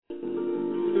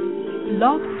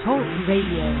Blog Talk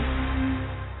Radio.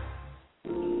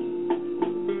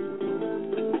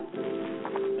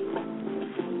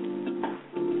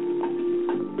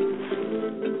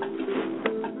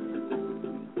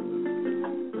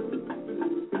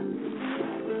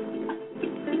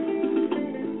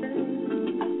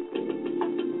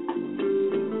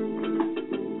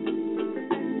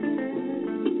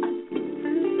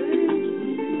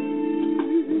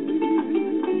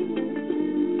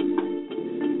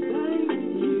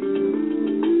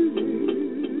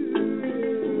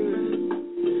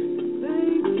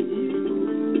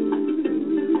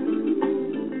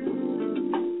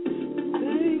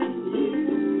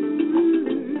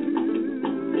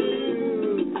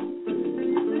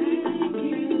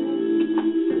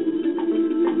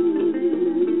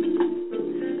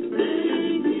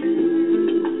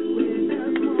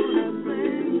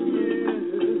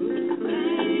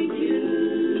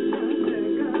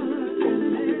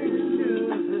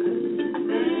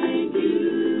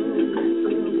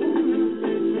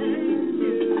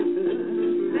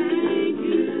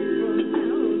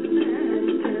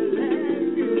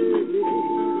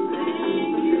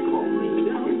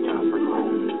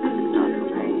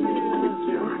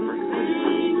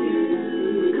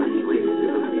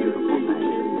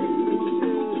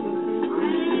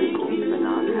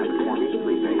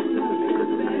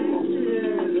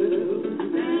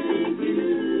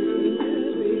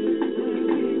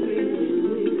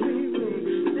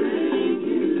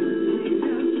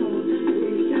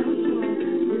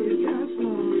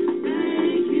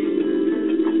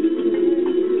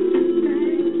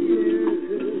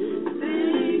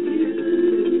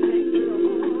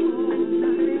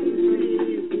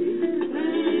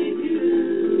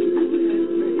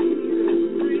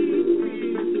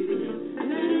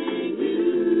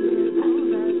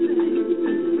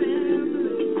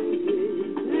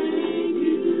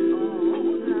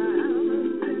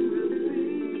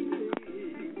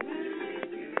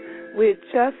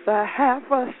 Just have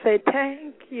to say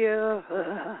thank you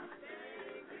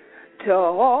to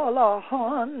all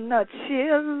the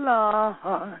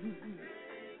children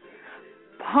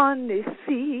upon the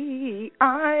sea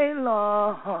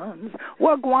islands.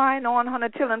 What going on,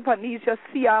 100 children upon these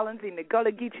sea islands in the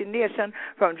Gullah Geechee Nation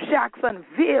from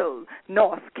Jacksonville,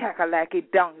 North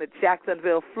Kakalaki, down to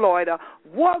Jacksonville, Florida.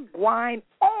 What going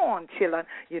on, children?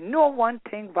 You know one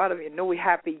thing about them, you know we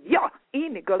happy. Yeah,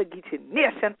 in the Gullah Geechee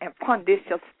Nation and upon this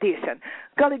your station,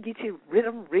 Gullah Geechee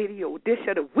Rhythm Radio, this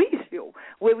show the we show,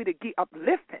 where we give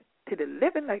uplifting to the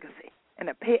living legacy and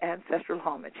to pay ancestral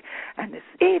homage. And this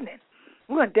evening,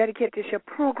 we're going to dedicate this your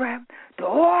program to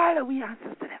all the we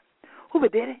ancestors them who were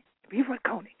dead in Beaufort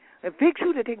County. And big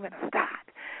true that they going to start.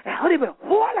 And how they will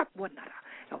hold up one another.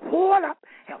 And hold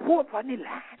up on the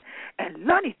line. And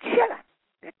learn the children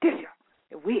that this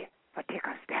year we for take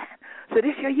a stand. So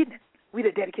this year evening, we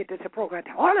to dedicate this your program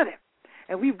to all of them.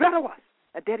 And we brother us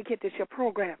to dedicate this your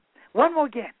program one more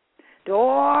again to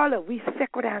all of we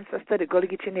sacred ancestors, the Gullah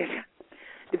Geechee Nation.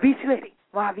 The Beach Lady,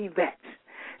 Marvin Betts,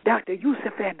 Dr.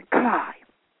 Yusuf and Clyde,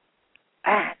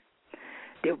 and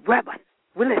the Reverend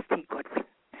Willis T. Goodwin.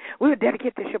 We'll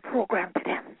dedicate this your program to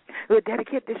them. We'll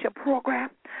dedicate this your program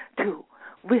to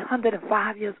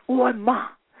 105 years old Ma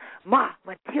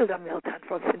Matilda Milton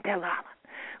from St. Island.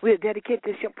 We'll dedicate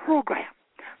this your program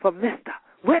for Mr.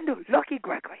 Wendell Lucky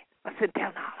Gregory of St.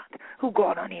 Island, who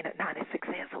gone on in at 96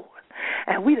 years old.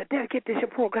 And we'll dedicate this your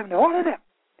program to all of them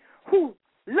who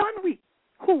learn we,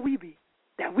 who we be,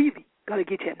 that we be. Gonna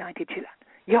get you 90 children.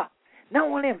 Yeah. Not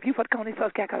only in Beaufort County,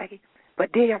 South Kakalaki, but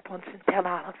they up on St.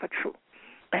 Island for true.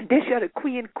 And this year the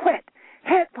Queen Quet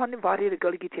head upon the body of the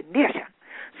Gullah Geechee Nation.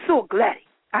 So glad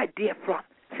I did from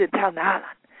St. Island.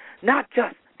 Not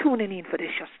just tuning in for this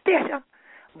your station,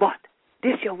 but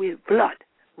this year with blood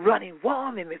running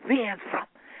warm in my veins from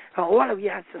all of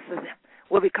your ancestors them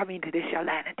will be coming to this your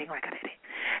land and things like that.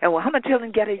 And 100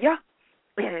 children get a year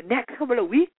in the next couple of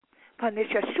weeks upon this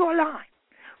your shoreline.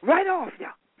 Right off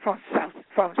there from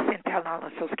St.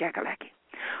 Helena, South Kakalaki.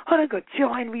 How they go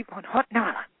join we on Hot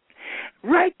Island.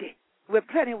 Right there, where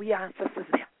plenty of we ancestors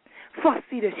there. First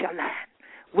see this your land,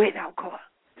 way now called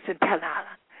St. Helena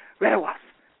Island. Right was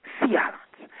Sea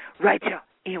Islands. Right here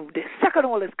in the second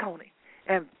oldest county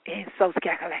in South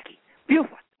Kakalaki.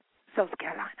 Beaufort, South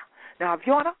Carolina. Now, if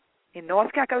you know, in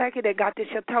North Kakalaki, they got this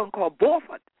your town called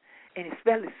Beaufort. And it's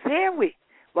spelled the same way,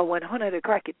 but when one of the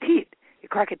cracky teeth, you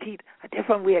crack your teeth a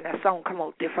different way and the sound come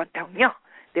out different down here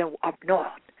than up north.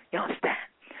 You understand?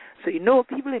 So you know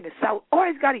people in the south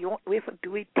always got a way for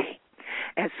doing things.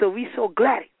 And so we so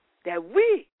glad that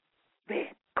we be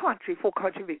country for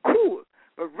country be cool,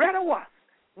 but rather was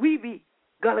we be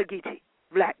Gullah Geechee,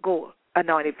 black gold,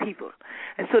 anointed people.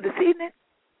 And so this evening,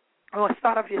 I'm going to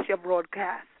start off your show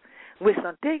broadcast with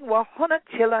something what 100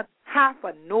 children have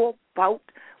to know about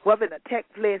what been take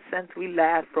place since we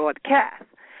last broadcast.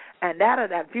 And that is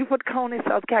that Beaufort County,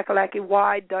 South Kakalaki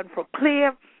wide done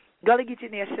proclaim Gullah Geechee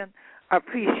Nation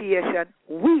Appreciation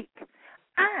Week.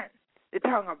 And the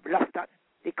town of Bluffton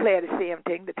declare the same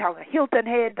thing. The town of Hilton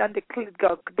Head done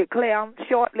declare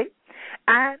shortly.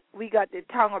 And we got the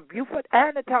town of Beaufort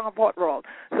and the town of Port Royal.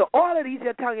 So all of these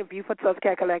are town of Beaufort, South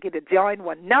Kakalaki to join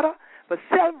one another but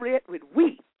celebrate with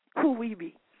we, who we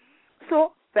be.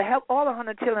 So to help all the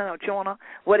 100 children of Jonah,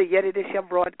 whether yet it is your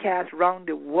broadcast around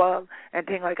the world and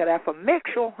things like that, for make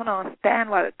sure you understand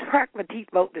what I track my teeth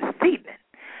about this evening.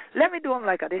 Let me do them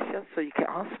like this so you can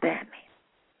understand me.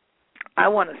 I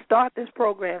want to start this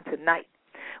program tonight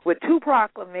with 2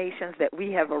 proclamations that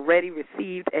we have already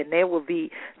received, and there will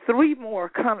be 3 more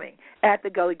coming at the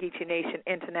Gullah Geechee Nation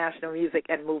International Music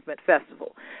and Movement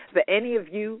Festival. For any of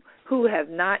you who have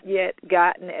not yet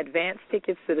gotten advance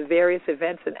tickets to the various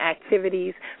events and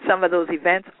activities, some of those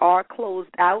events are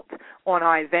closed out on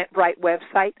our Eventbrite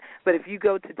website, but if you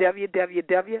go to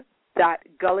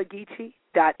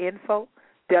www.gullahgeechee.info,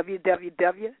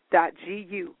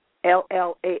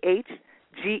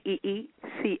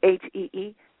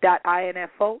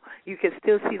 www.gullahgeechee.info. You can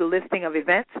still see the listing of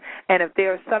events. And if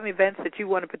there are some events that you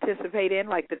want to participate in,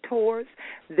 like the tours,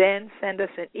 then send us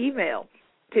an email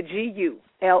to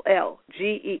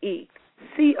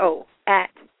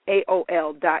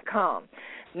gullahgeeco@aol.com.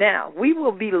 Now, we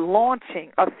will be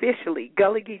launching officially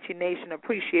Gullah Geechee Nation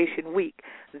Appreciation Week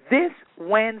this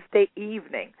Wednesday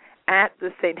evening at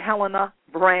the St. Helena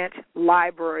Branch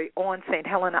Library on St.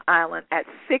 Helena Island at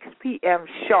 6 p.m.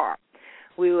 sharp.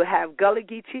 We will have Gullah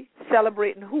Geechee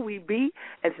celebrating who we be.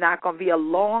 It's not going to be a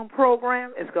long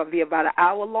program. It's going to be about an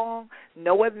hour long,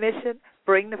 no admission.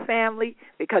 Bring the family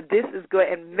because this is good,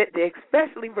 and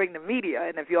especially bring the media.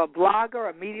 And if you're a blogger or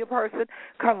a media person,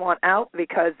 come on out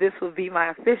because this will be my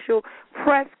official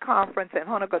press conference, and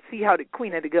I'm going to see how the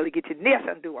Queen of the Gullah Geechee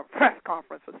Nation do a press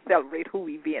conference to celebrate who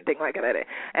we be and things like that.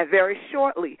 And very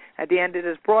shortly, at the end of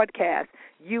this broadcast,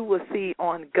 you will see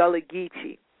on Gullah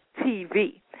Geechee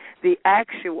TV the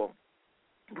actual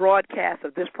broadcast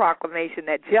of this proclamation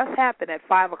that just happened at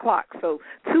 5 o'clock, so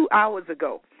 2 hours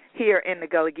ago. Here in the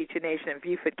Gullah Geechee Nation in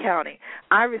Beaufort County,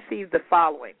 I received the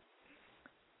following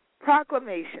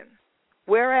proclamation.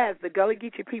 Whereas the Gullah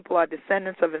Geechee people are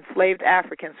descendants of enslaved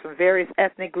Africans from various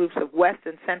ethnic groups of West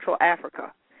and Central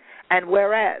Africa, and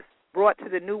whereas brought to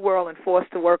the New World and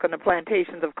forced to work on the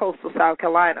plantations of coastal South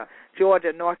Carolina,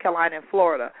 Georgia, North Carolina, and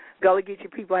Florida, Gullah Geechee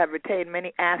people have retained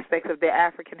many aspects of their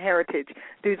African heritage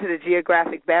due to the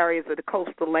geographic barriers of the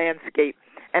coastal landscape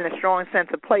and a strong sense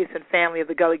of place and family of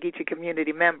the Gullah Geechee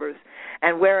community members.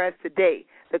 And whereas today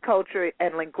the culture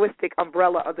and linguistic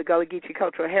umbrella of the Gullah Geechee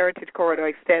Cultural Heritage Corridor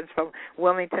extends from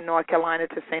Wilmington, North Carolina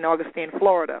to St. Augustine,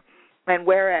 Florida, and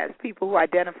whereas people who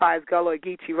identify as Gullah or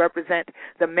Geechee represent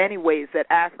the many ways that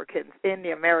Africans in the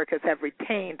Americas have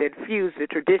retained and fused the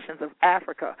traditions of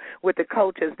Africa with the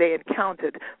cultures they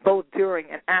encountered both during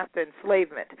and after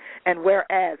enslavement, and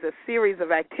whereas a series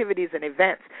of activities and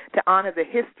events to honor the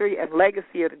history and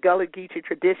legacy of the Gullah Geechee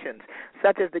traditions,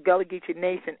 such as the Gullah Geechee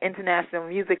Nation International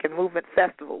Music and Movement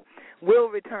Festival, will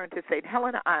return to St.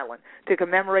 Helena Island to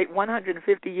commemorate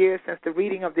 150 years since the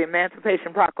reading of the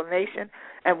Emancipation Proclamation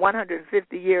and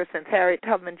 150 years since Harriet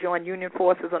Tubman joined Union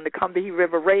forces on the Combahee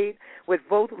River Raid, which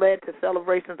both led to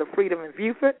celebrations of freedom in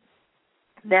Beaufort.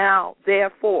 Now,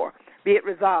 therefore, be it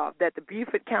resolved that the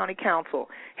Beaufort County Council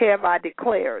hereby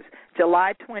declares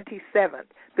July 27th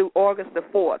through August the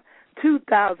 4th,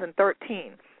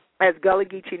 2013, as Gullah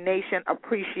Geechee Nation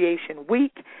Appreciation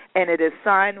Week, and it is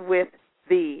signed with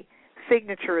the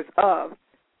signatures of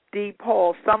D.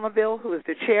 Paul Somerville, who is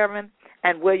the chairman,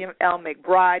 and William L.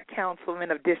 McBride,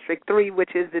 councilman of District 3,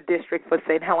 which is the district for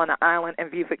St. Helena Island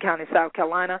and Beaufort County, South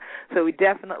Carolina. So we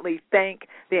definitely thank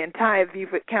the entire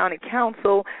Beaufort County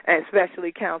Council, and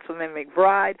especially Councilman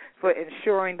McBride, for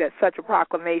ensuring that such a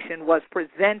proclamation was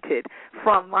presented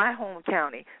from my home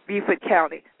county, Beaufort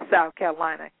County, South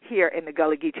Carolina, here in the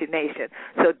Gullah Geechee Nation.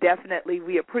 So definitely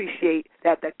we appreciate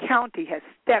that the county has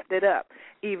stepped it up,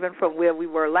 even from where we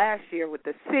were last year with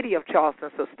the city of Charleston.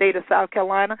 So state of South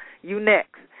Carolina, you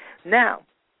next. Now,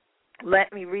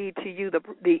 let me read to you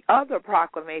the other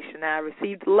proclamation I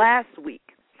received last week.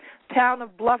 Town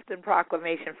of Bluffton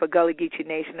proclamation for Gullah Geechee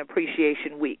Nation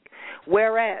Appreciation Week.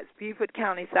 Whereas Beaufort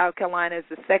County, South Carolina is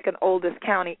the second oldest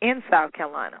county in South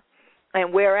Carolina,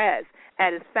 and whereas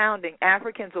at its founding,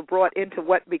 Africans were brought into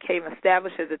what became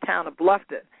established as the town of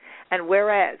Bluffton, and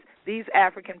whereas these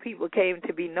African people came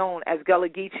to be known as Gullah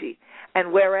Geechee,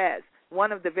 and whereas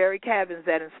one of the very cabins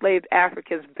that enslaved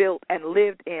Africans built and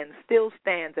lived in still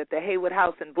stands at the Haywood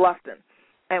House in Bluffton.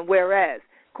 And whereas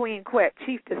Queen Quet,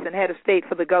 chiefess and head of state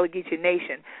for the Gullah Geechee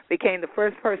Nation, became the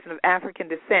first person of African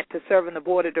descent to serve on the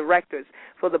board of directors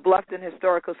for the Bluffton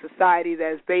Historical Society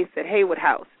that is based at Haywood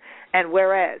House. And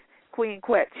whereas Queen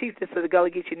Quet, chiefess of the Gullah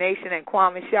Geechee Nation, and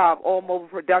Kwame Shaw of All Mobile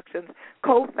Productions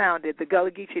co-founded the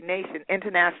Gullah Geechee Nation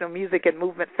International Music and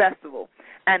Movement Festival.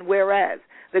 And whereas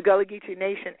the Gullah Geechee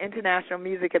Nation International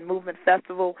Music and Movement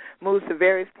Festival moves to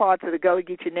various parts of the Gullah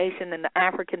Geechee Nation and the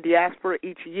African diaspora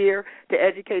each year to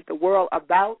educate the world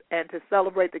about and to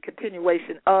celebrate the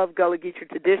continuation of Gullah Geechee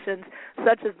traditions,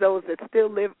 such as those that still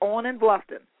live on in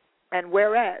Bluffton. And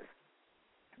whereas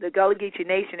the Gullah Geechee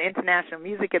Nation International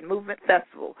Music and Movement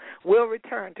Festival will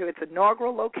return to its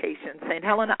inaugural location, St.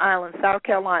 Helena Island, South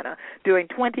Carolina, during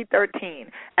 2013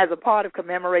 as a part of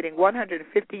commemorating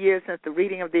 150 years since the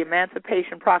reading of the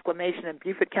Emancipation Proclamation in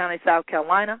Beaufort County, South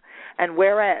Carolina, and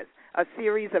whereas a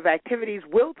series of activities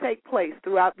will take place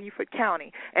throughout Beaufort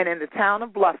County and in the town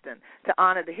of Bluffton to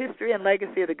honor the history and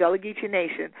legacy of the Gullah Geechee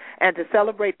Nation and to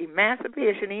celebrate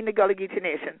emancipation in the Gullah Geechee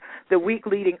Nation the week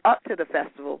leading up to the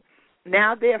festival.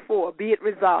 Now, therefore, be it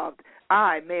resolved,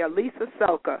 I, Mayor Lisa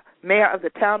Selker, Mayor of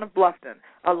the town of Bluffton,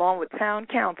 along with Town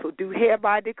Council, do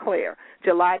hereby declare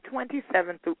July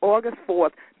 27th through August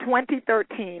 4th,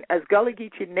 2013, as Gullah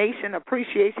Geechee Nation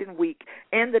Appreciation Week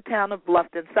in the town of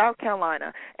Bluffton, South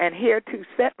Carolina, and hereto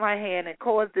set my hand and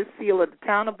cause this seal of the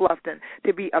town of Bluffton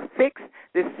to be affixed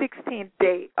the 16th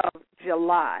day of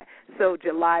July. So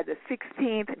July the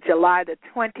 16th, July the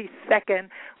 22nd,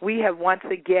 we have once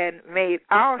again made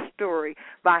our story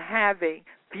by having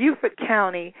Beaufort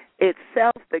County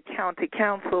itself, the county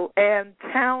council, and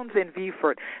towns in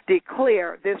Beaufort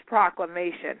declare this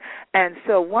proclamation. And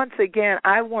so once again,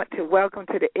 I want to welcome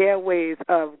to the airways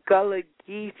of Gullah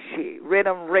Geechee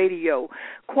Rhythm Radio,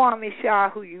 Kwame Shaw,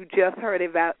 who you just heard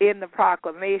about in the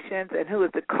proclamations and who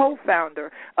is the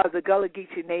co-founder of the Gullah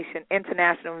Geechee Nation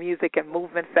International Music and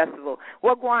Movement Festival.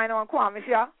 What's going on, Kwame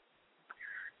Shaw?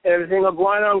 Everything is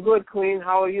going on good, Queen.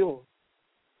 How are you?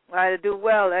 I do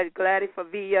well. I'm glad for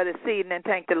be here this evening.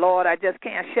 Thank the Lord. I just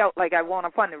can't shout like I want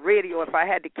up on the radio. If I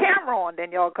had the camera on, then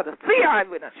y'all could have seen I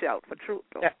wouldn't shout for truth,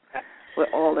 though, with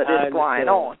all of this going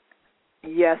on.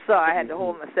 Yes, sir. I had to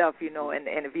hold myself, in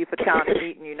the Beaufort County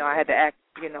meeting, I had to act,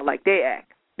 like they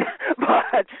act.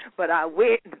 but I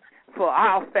wait for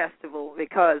our festival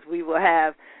because we will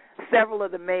have several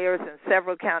of the mayors and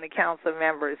several county council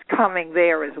members coming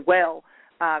there as well.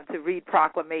 To read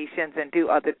proclamations and do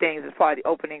other things as part of the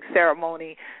opening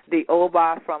ceremony. The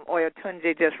Oba from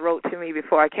Oyotunji just wrote to me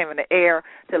before I came in the air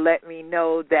to let me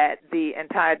know that the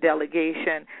entire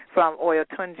delegation from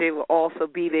Oyotunji will also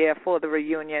be there for the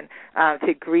reunion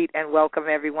to greet and welcome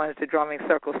everyone as the drumming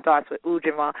circle starts with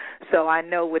Ujima. So I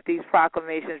know with these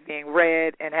proclamations being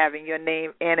read and having your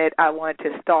name in it, I want to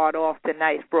start off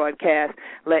tonight's broadcast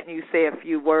letting you say a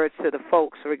few words to the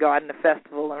folks regarding the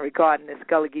festival and regarding this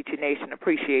Gullah Geechee Nation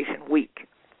Appreciation Week.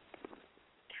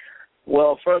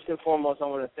 Well, first and foremost, I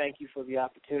want to thank you for the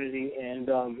opportunity. And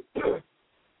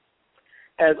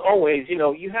as always,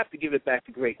 you have to give it back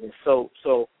to greatness. So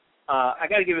I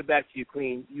got to give it back to you,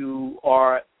 Queen. You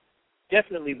are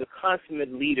definitely the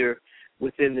consummate leader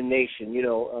within the nation,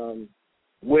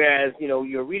 whereas,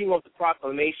 you're reading off the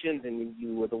proclamations and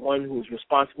you were the one who's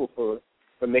responsible for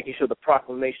making sure the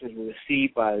proclamations were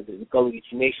received by the Gullah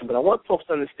Geechee Nation. But I want folks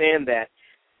to understand that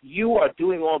you are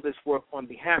doing all this work on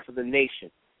behalf of the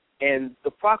nation. And the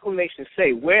proclamations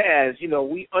say, whereas,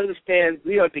 we understand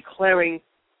we are declaring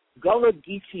Gullah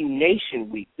Geechee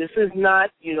Nation Week. This is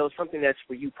not, something that's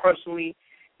for you personally.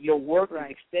 Your work is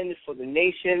extended for the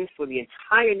nation, for the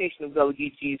entire nation of Gullah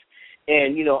Geechees.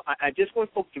 And, I just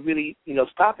want folks to really,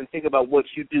 stop and think about what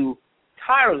you do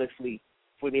tirelessly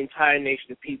for the entire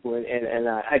nation of people. And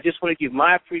I just want to give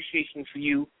my appreciation for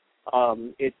you.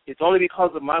 It's only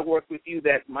because of my work with you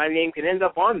that my name can end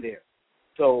up on there.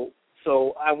 So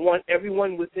I want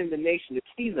everyone within the nation to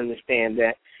please understand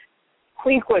that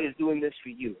Queen Quet is doing this for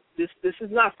you. This is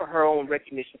not for her own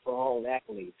recognition, for her own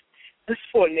accolades. This is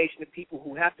for a nation of people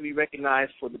who have to be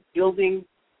recognized for the building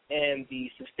and the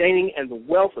sustaining and the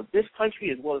wealth of this country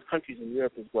as well as countries in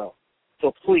Europe as well.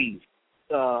 So please,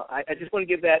 I just want to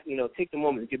give that, take the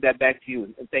moment to give that back to you,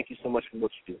 and thank you so much for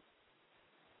what you do.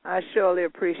 I surely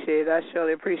appreciate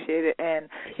it. And,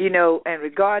 in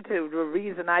regard to the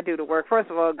reason I do the work, first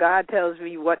of all, God tells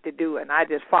me what to do, and I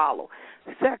just follow.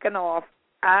 Second off,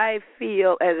 I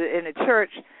feel, as in the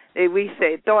church, we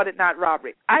say, thought it not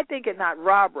robbery. I think it not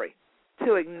robbery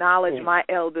to acknowledge my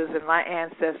elders and my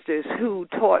ancestors who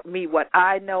taught me what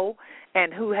I know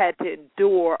and who had to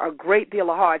endure a great deal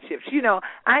of hardships. You know,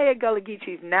 I hear Gullah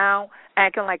Geechees now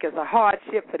acting like it's a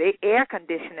hardship for their air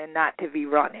conditioning not to be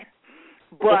running.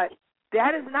 But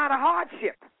that is not a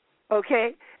hardship,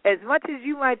 okay? As much as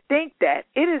you might think that,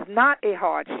 it is not a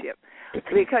hardship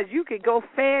because you can go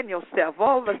fan yourself.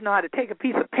 All of us know how to take a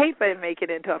piece of paper and make it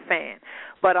into a fan.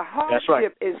 But a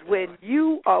hardship is when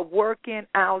you are working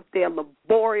out there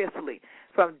laboriously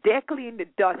from deck clean to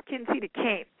dust, Kinsey to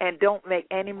cane, and don't make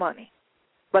any money,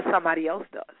 but somebody else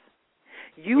does.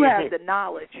 You have the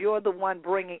knowledge. You're the one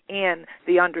bringing in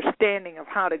the understanding of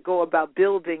how to go about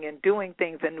building and doing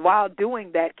things, and while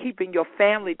doing that, keeping your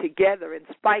family together in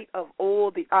spite of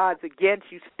all the odds against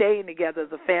you staying together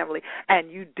as a family, and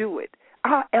you do it.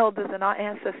 Our elders and our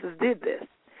ancestors did this.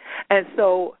 And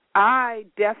so I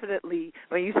definitely,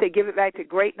 when you say give it back to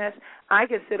greatness, I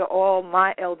consider all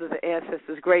my elders and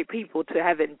ancestors great people to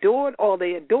have endured all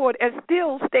they endured and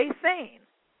still stay sane.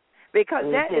 Because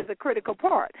that is a critical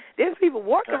part. There's people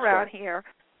walking around here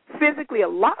physically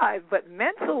alive, but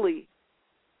mentally,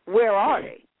 where are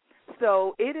they?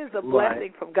 So it is a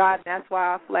blessing from God, and that's why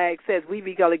our flag says we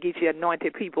be Gullah Geechee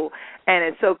anointed people, and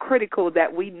it's so critical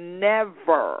that we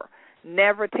never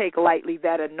take lightly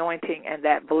that anointing and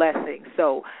that blessing.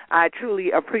 So I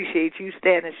truly appreciate you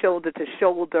standing shoulder to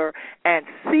shoulder and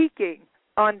seeking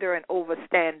under and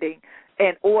overstanding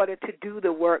in order to do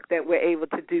the work that we're able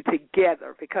to do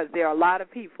together, because there are a lot of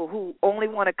people who only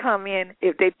want to come in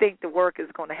if they think the work is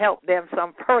going to help them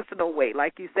some personal way,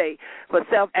 like you say, for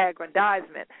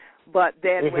self-aggrandizement. But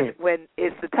then when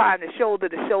it's the time to shoulder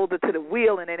to the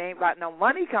wheel and it ain't about no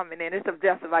money coming in, it's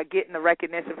just about getting the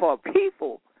recognition for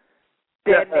people,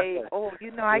 then they,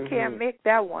 I can't make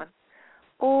that one.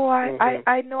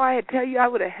 I know I had tell you I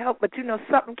would have helped, but,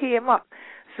 something came up.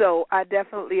 So I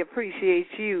definitely appreciate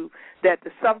you that the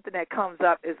something that comes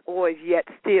up is always yet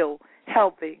still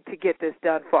helping to get this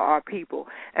done for our people.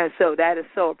 And so that is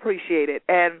so appreciated.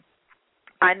 And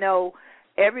I know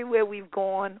everywhere we've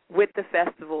gone with the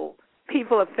festival,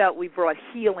 people have felt we brought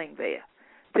healing there.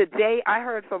 Today I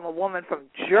heard from a woman from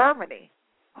Germany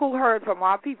who heard from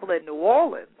our people in New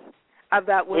Orleans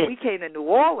about when we came to New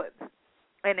Orleans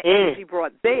and the energy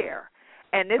brought there.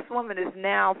 And this woman is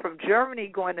now from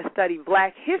Germany going to study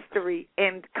black history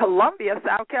in Columbia,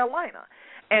 South Carolina,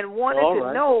 and wanted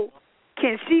to know,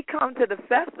 can she come to the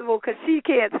festival because she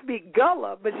can't speak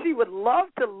Gullah, but she would love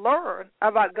to learn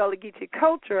about Gullah Geechee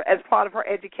culture as part of her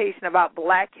education about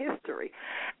black history.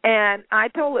 And I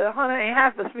told her, honey, ain't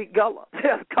have to speak Gullah.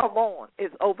 Just come on.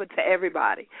 It's open to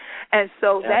everybody. And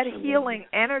so that healing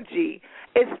energy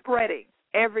is spreading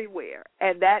everywhere,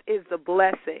 and that is the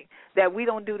blessing that we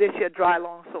don't do this here dry,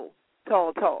 long, so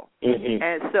tall.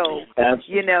 And so,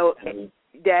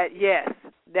 that, yes,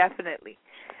 definitely.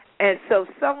 And so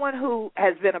someone who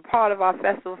has been a part of our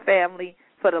festival family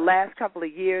for the last couple of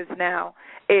years now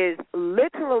is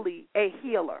literally a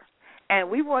healer, and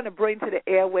we want to bring to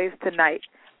the airwaves tonight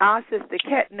our sister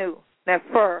Ketnu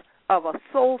Nefer of A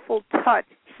Soulful Touch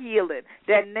Healing.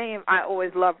 That name I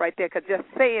always love right there, because just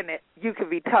saying it, you can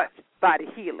be touched by the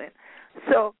healing.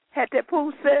 So,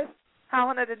 Hetepu sis, how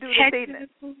honored to do this evening.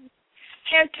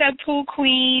 Hetepu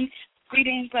Queen,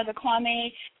 greetings, Brother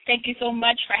Kwame. Thank you so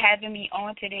much for having me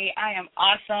on today. I am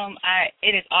awesome.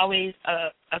 It is always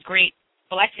a great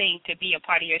blessing to be a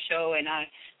part of your show, and I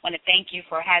want to thank you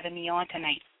for having me on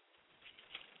tonight.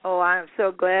 Oh, I am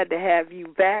so glad to have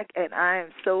you back, and I am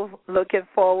so looking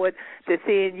forward to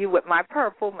seeing you with my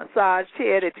purple massage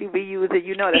chair that you be using.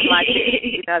 You know that's my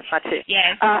chair. That's my chair.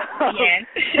 Yes. Yes.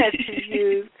 That you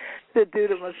use to do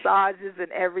the massages and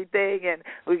everything, and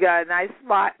we got a nice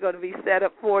spot going to be set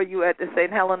up for you at the St.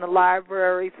 Helena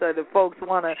Library, so the folks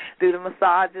want to do the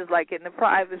massages like in the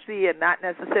privacy and not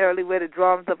necessarily where the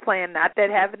drums are playing. Not that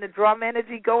having the drum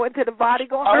energy go into the body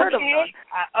going to hurt them.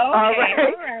 All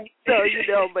right.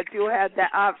 So, but you'll have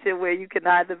that option where you can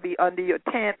either be under your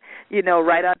tent,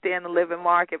 right out there in the living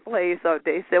marketplace, or if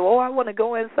they say, I want to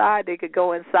go inside, they could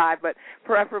go inside, but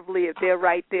preferably if they're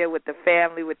right there with the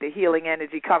family, with the healing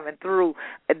energy coming through,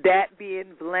 that being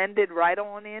blended right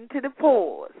on into the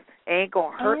pores ain't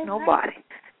going to hurt nobody.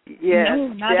 Yes,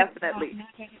 definitely.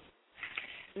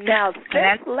 Now,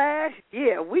 since last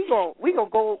year, we gonna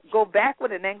go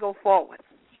backward and then go forward.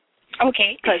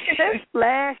 Okay. Because since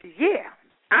last year,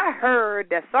 I heard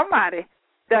that somebody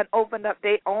done opened up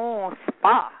their own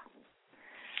spa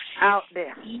out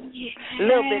there, a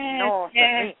little bit north of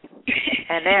me,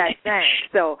 and everything.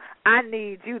 So I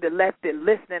need you to let the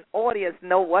listening audience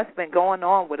know what's been going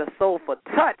on with A Soulful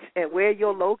Touch and where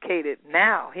you're located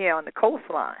now here on the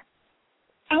coastline.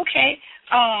 Okay.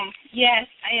 Yes,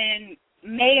 in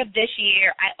May of this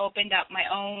year, I opened up my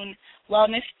own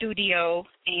wellness studio,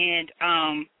 and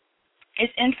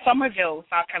it's in Somerville,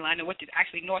 South Carolina, which is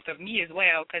actually north of me as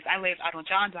well, because I live out on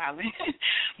Johns Island.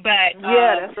 But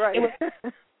yeah, that's right.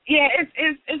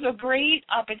 It's a great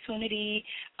opportunity.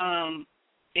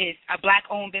 It's a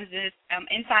Black-owned business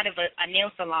inside of a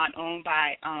nail salon owned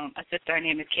by a sister. Her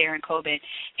name is Karen Coben,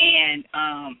 and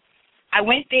I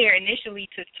went there initially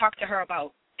to talk to her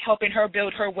about helping her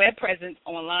build her web presence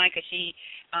online, because she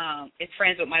is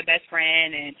friends with my best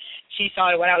friend, and she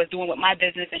saw what I was doing with my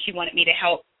business, and she wanted me to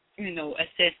help,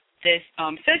 assist this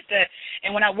sister.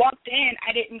 And when I walked in,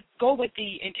 I didn't go with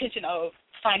the intention of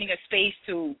finding a space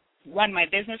to run my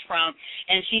business from.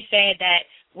 And she said that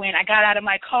when I got out of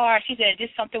my car, she said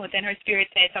just something within her spirit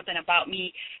said something about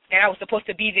me, that I was supposed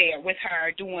to be there with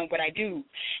her doing what I do.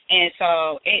 And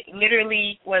so it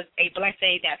literally was a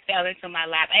blessing that fell into my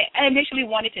lap. I initially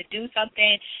wanted to do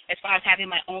something as far as having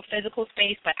my own physical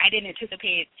space, but I didn't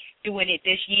anticipate doing it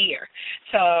this year.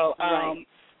 So right.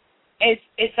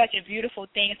 It's such a beautiful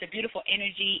thing. It's a beautiful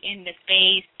energy in the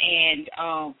space, and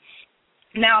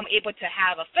now I'm able to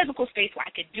have a physical space where I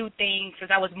could do things,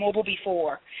 because I was mobile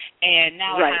before, and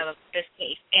now right. I have this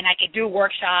space, and I could do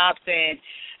workshops and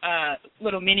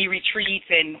little mini retreats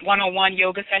and one-on-one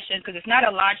yoga sessions, because it's not a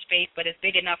large space, but it's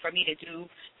big enough for me to do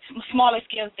smaller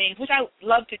scale things, which I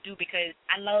love to do, because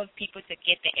I love people to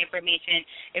get the information.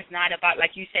 It's not about,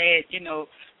 like you said,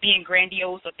 being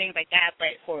grandiose or things like that,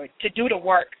 but to do the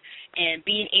work and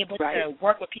being able right. to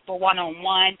work with people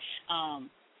one-on-one.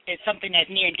 It's something that's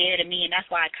near and dear to me, and that's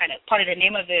why part of the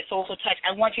name of it is Soulful Touch.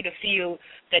 I want you to feel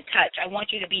the touch. I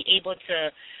want you to be able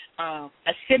to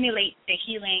assimilate the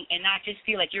healing and not just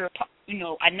feel like you're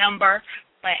a number,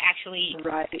 but actually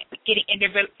right. getting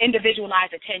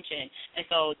individualized attention. And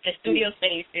so the studio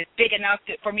space is big enough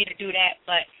for me to do that,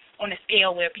 but on a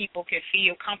scale where people can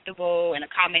feel comfortable and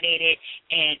accommodated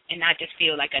and not just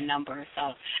feel like a number.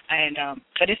 So,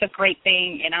 but it's a great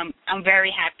thing, and I'm very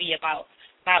happy about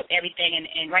everything,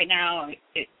 and right now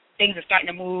things are starting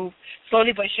to move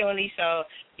slowly but surely. So,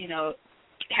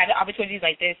 having opportunities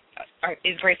like this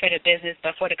is great for the business,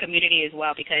 but for the community as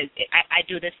well, because I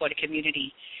do this for the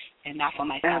community and not for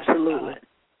myself. Absolutely.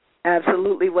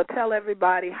 Absolutely. Well, tell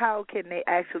everybody, how can they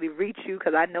actually reach you?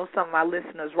 Because I know some of my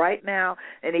listeners right now,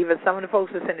 and even some of the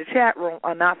folks that's in the chat room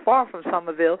are not far from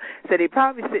Somerville, so they're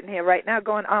probably sitting here right now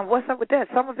going, what's up with that?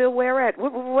 Somerville, where at?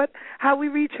 What? How we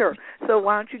reach her? So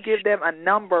why don't you give them a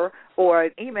number or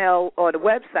an email or the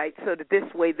website, so that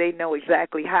this way they know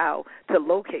exactly how to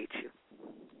locate you.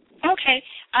 Okay.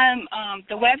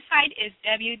 The website is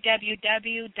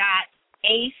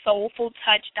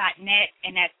www.asoulfultouch.net,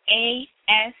 and that's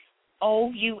ASOULFULTOUCH.NET.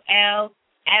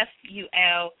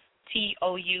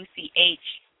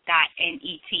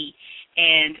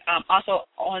 And also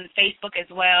on Facebook as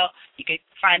well. You can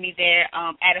find me there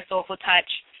at A Soulful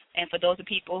Touch. And for those of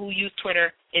people who use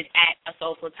Twitter, it's at A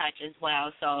Soulful Touch as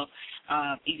well. So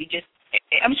you just,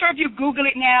 I'm sure if you Google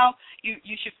it now,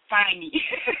 you should find me.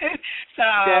 So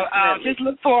just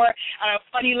look for a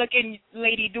funny-looking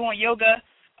lady doing yoga.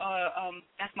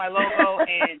 That's my logo,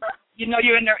 and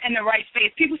you're in the right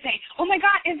space. People say, "Oh my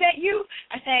God, is that you?"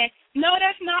 I say, "No,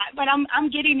 that's not, but I'm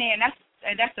getting there." And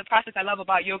that's the process I love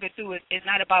about yoga too. It's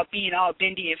not about being all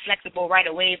bendy and flexible right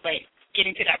away, but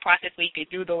getting to that process where you can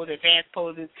do those advanced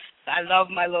poses. So I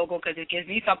love my logo because it gives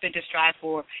me something to strive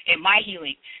for in my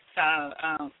healing. So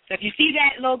if you see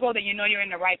that logo, then you know you're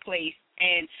in the right place.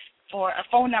 And for a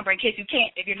phone number, in case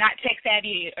if you're not tech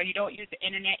savvy or you don't use the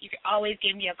internet, you can always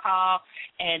give me a call,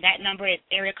 and that number is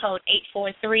area code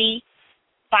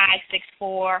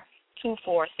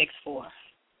 843-564-2464.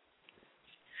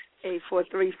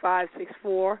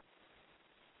 843-564.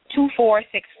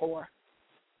 2464.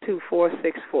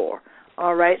 2464.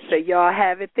 All right, so y'all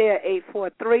have it there,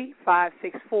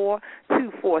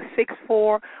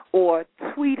 843-564-2464, or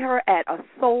tweet her at A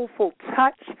Soulful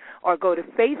Touch, or go to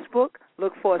Facebook,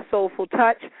 look for A Soulful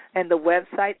Touch, and the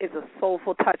website is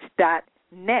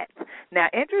asoulfultouch.net. Now,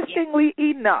 interestingly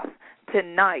enough,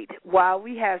 tonight, while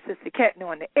we have Sister Ketna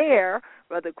on the air,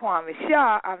 Brother Kwame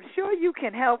Shah, I'm sure you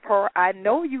can help her. I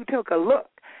know you took a look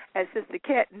at Sister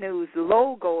Ketna's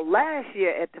logo last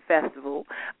year at the festival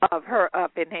of her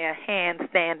up in there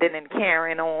handstanding and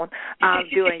carrying on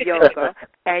doing yoga,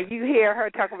 and you hear her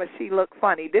talking about she looked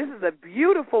funny. This is a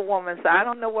beautiful woman, so I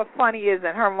don't know what funny is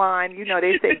in her mind.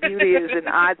 They say beauty is in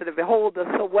the eyes of the beholder,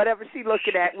 so whatever she's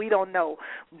looking at, we don't know,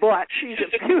 but she's a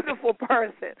beautiful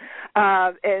person.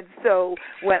 And so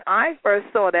when I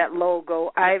first saw that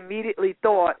logo, I immediately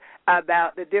thought,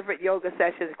 about the different yoga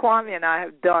sessions Kwame and I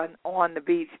have done on the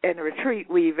beach and the retreat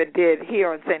we even did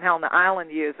here on St. Helena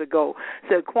Island years ago.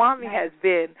 So Kwame has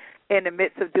been in the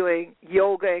midst of doing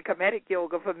yoga and Kemetic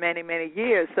yoga for many, many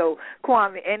years. So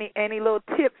Kwame, any little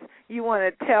tips you want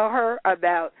to tell her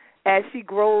about as she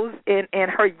grows in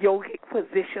her yogic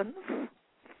positions?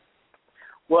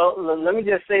 Well, let me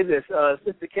just say this.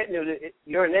 Sister Ketnu,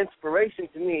 you're an inspiration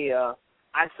to me.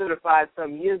 I certified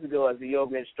some years ago as a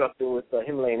yoga instructor with the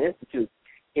Himalayan Institute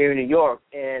here in New York,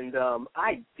 and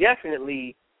I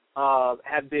definitely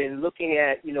have been looking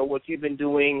at, what you've been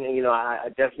doing. And, I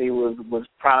definitely was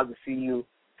proud to see you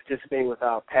participating with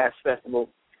our past festival,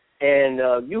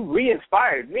 and you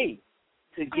re-inspired me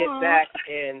to get back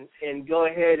and go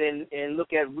ahead and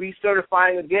look at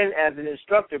recertifying again as an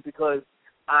instructor, because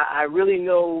I really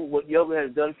know what yoga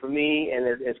has done for me, and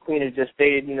as Queen has just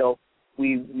stated,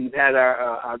 we've had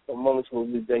our moments where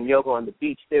we've done yoga on the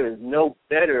beach. There's no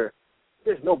better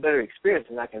experience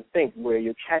than I can think, where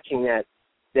you're catching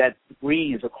that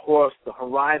breeze across the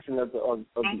horizon of the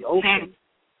ocean,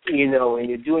 and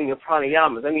you're doing your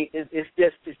pranayamas. I mean, it's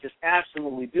just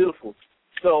absolutely beautiful.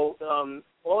 So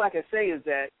all I can say is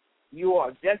that you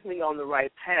are definitely on the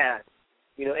right path.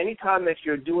 Anytime that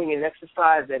you're doing an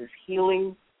exercise that is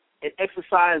healing, an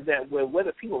exercise that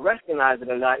whether people recognize it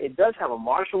or not, it does have a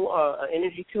martial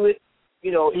energy to it.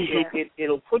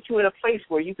 It'll put you in a place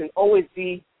where you can always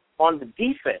be on the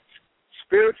defense,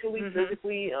 spiritually,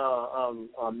 physically,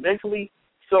 mentally.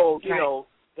 So,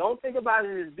 don't think about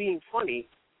it as being funny.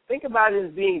 Think about it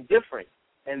as being different,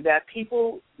 and that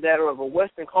people that are of a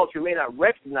Western culture may not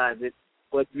recognize it,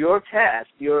 but your task,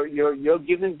 your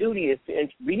given duty is to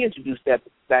reintroduce that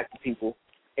back to people.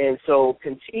 And so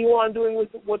continue on doing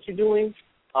what you're doing.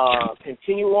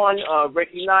 Continue on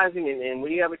recognizing, and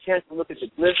when you have a chance to look at the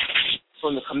glyphs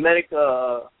from the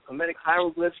Kemetic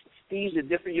hieroglyphs, see the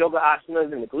different yoga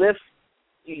asanas and the glyphs,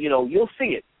 you'll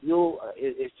see it.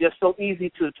 It's just so easy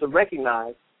to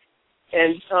recognize.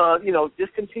 And,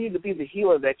 just continue to be the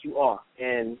healer that you are.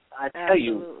 And I tell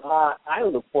you, I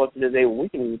look forward to the day when we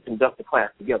can conduct a class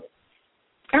together.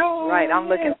 Right, I'm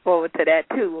looking forward to that,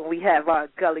 too, when we have our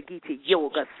Gullah Geechee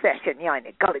yoga session here in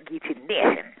the Gullah Geechee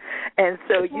Nation. And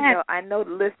so, I know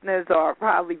the listeners are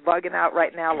probably bugging out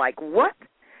right now like, what?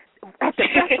 At the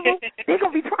festival? They're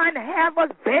going to be trying to have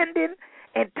us bending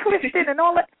and twisting and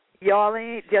all that? Y'all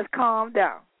ain't, just calm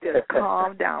down. Just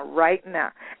calm down right now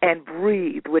and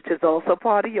breathe, which is also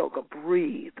part of yoga.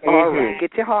 Breathe. All right.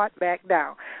 Get your heart back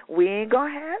down. We ain't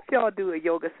going to have y'all do a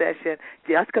yoga session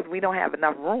just because we don't have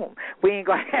enough room. We ain't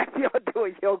going to have y'all do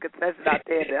a yoga session out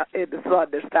there in the sun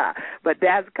this time. But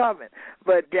that's coming.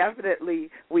 But definitely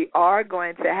we are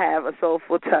going to have a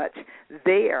Soulful Touch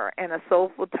there, and a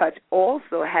Soulful Touch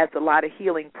also has a lot of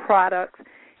healing products,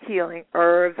 healing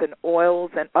herbs and oils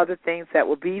and other things that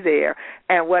will be there.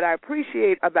 And what I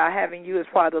appreciate about having you as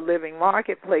part of the Living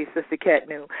Marketplace, Sister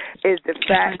Ketnu, is the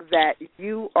fact that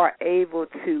you are able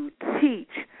to teach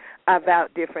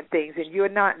about different things, and you're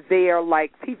not there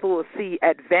like people will see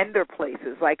at vendor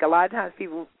places. Like a lot of times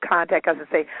people contact us and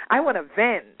say, I want to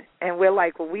vend. And we're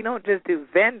like, well, we don't just do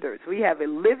vendors. We have a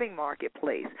living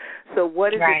marketplace. So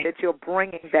what is it that you're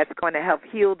bringing that's going to help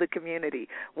heal the community?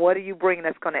 What are you bringing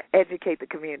that's going to educate the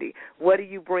community? What are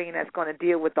you bringing that's going to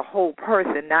deal with the whole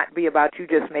person, not be about you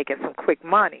just making some quick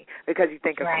money because you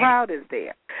think a crowd is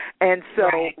there? And so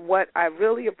what I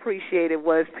really appreciated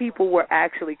was people were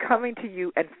actually coming to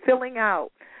you and filling out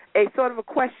a sort of a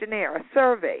questionnaire, a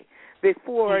survey,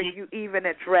 before you even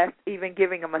addressed even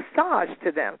giving a massage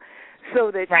to them,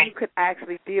 so that you could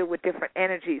actually deal with different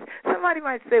energies. Somebody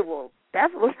might say, well,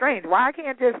 that's a little strange. Why I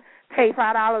can't just pay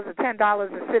 $5 or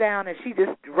 $10 and sit down and she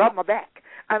just rub my back?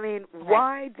 I mean,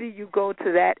 why do you go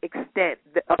to that extent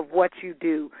of what you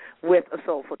do with a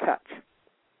Soulful Touch?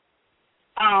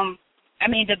 I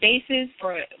mean, the basis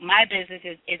for my business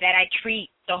is that I treat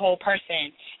the whole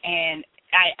person, and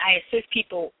I assist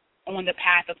people on the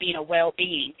path of being a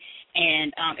well-being.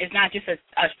 And it's not just a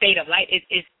state of life.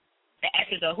 It's the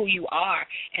essence of who you are.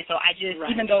 And so I just,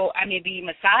 even though I may be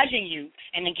massaging you,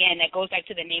 and again, that goes back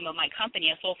to the name of my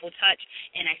company, A Soulful Touch,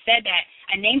 and I said that,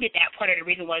 I named it that, part of the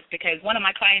reason was because one of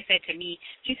my clients said to me,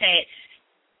 she said,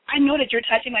 I know that you're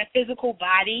touching my physical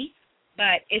body,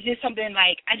 but it's just something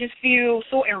like, I just feel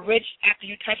so enriched after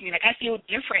you touch me. Like, I feel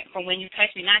different from when you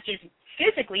touch me, not just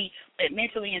physically, but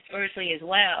mentally and spiritually as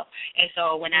well. And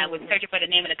so when I was searching for the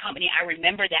name of the company, I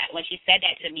remember that when she said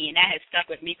that to me, and that has stuck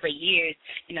with me for years.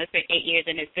 It's been 8 years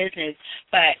in this business.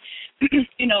 But,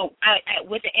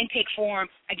 with the intake form,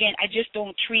 again, I just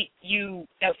don't treat you,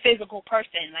 the physical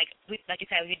person, like you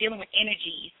said, we're dealing with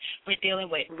energies. We're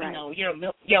dealing with,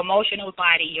 your emotional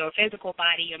body, your physical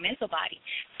body, your mental body.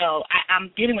 So I'm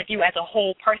dealing with you as a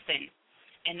whole person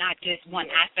and not just one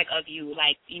aspect of you,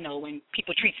 like, when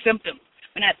people treat symptoms.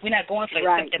 We're not going for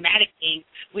symptomatic things.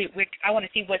 I want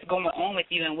to see what's going on with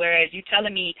you. And whereas you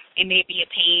telling me it may be a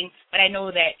pain, but I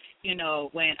know that,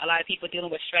 when a lot of people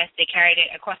dealing with stress, they carry it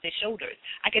across their shoulders.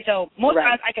 I can tell, most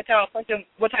times I can tell a person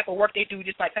what type of work they do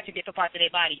just by touching different parts of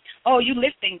their body. Oh, you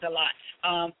lift things a lot.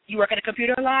 You work at a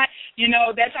computer a lot,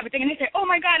 that type of thing. And they say, oh,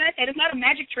 my God. And I said, it's not a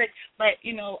magic trick, but,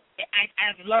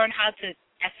 I've learned how to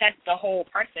assess the whole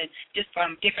person just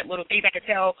from different little things. I can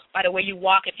tell by the way you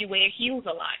walk if you wear heels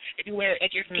a lot, if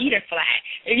your feet are flat,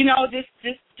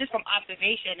 just from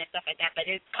observation and stuff like that. But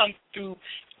it comes through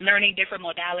learning different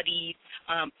modalities.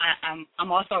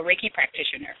 I'm also a Reiki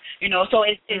practitioner, so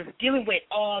it's dealing with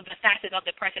all the facets of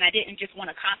the person. I didn't just want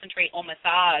to concentrate on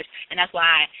massage, and that's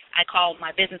why I call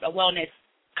my business a wellness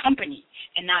company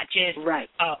and not just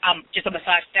I'm just a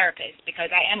massage therapist,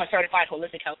 because I am a certified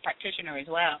holistic health practitioner as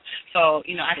well. So,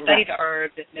 I study the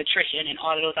herbs, the nutrition, and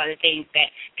all of those other things that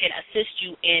can assist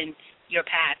you in your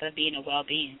path of being a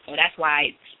well-being. So that's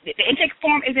why the intake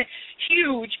form isn't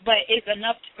huge, but it's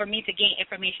enough for me to gain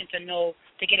information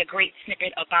to get a great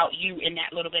snippet about you in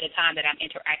that little bit of time that I'm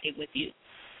interacting with you.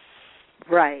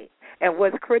 Right. And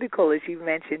what's critical is you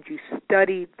mentioned you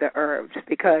studied the herbs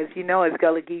because, as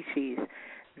Gullah Geechees,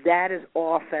 that is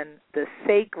often the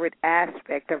sacred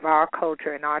aspect of our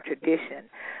culture and our tradition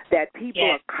that people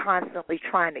are constantly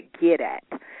trying to get at.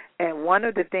 And one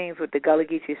of the things with the Gullah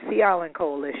Geechee Sea Island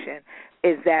Coalition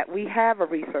is that we have a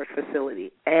research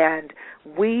facility, and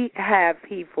we have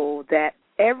people that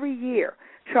every year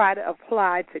try to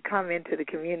apply to come into the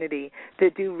community to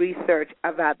do research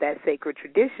about that sacred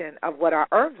tradition of what our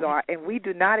herbs are. And we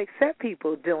do not accept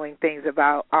people doing things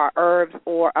about our herbs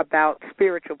or about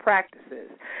spiritual practices,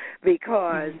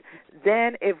 because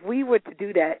then if we were to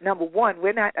do that, number one,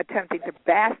 we're not attempting to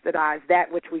bastardize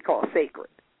that which we call sacred.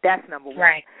 That's number one.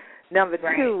 Right. Number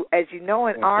two, as you know,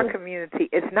 in our community,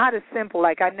 it's not as simple.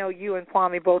 Like I know you and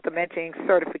Kwame both are mentioning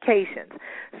certifications.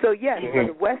 So, yes, for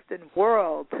the Western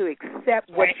world to accept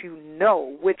what you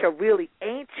know, which are really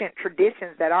ancient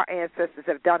traditions that our ancestors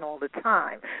have done all the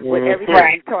time, with everything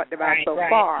we've talked about so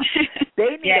far,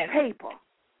 they need a paper.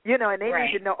 And they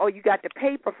need to know, you got the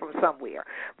paper from somewhere.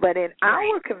 But in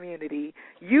our community,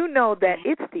 that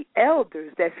it's the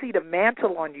elders that see the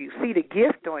mantle on you, see the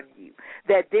gift on you,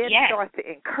 that then start to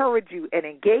encourage you and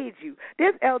engage you.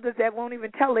 There's elders that won't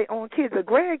even tell their own kids or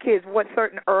grandkids what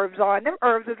certain herbs are, and them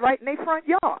herbs is right in their front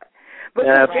yard. But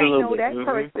they know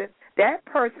that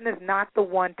person is not the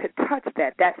one to touch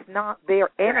that. That's not their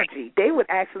energy. They would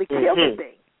actually kill the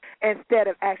thing instead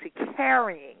of actually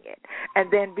carrying it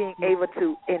and then being able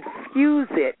to infuse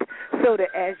it so that,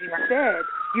 as you said,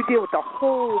 you deal with the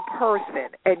whole person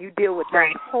and you deal with the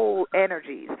whole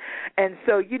energies. And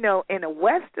so, in a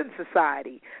Western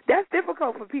society, that's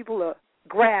difficult for people to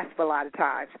grasp a lot of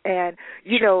times. And,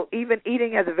 even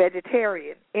eating as a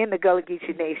vegetarian in the Gullah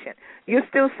Geechee Nation, you're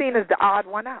still seen as the odd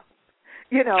one out.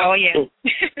 Oh,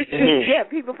 yeah.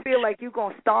 People feel like you're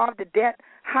going to starve to death.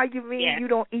 How you mean you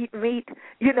don't eat meat?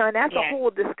 And that's a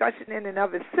whole discussion in and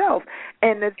of itself.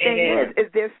 And the thing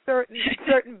is there's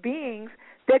certain beings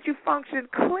that you function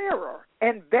clearer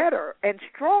and better and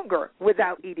stronger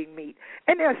without eating meat.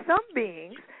 And there are some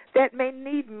beings that may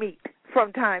need meat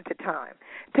from time to time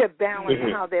to balance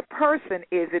how their person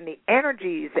is and the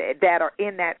energies that are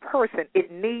in that person.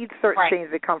 It needs certain things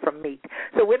that come from meat.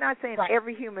 So we're not saying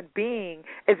every human being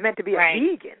is meant to be a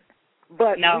vegan,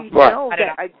 but we know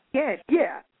that, again,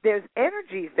 there's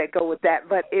energies that go with that.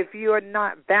 But if you're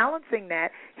not balancing that,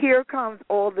 here comes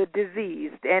all the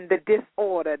disease and the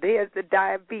disorder. There's the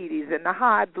diabetes and the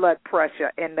high blood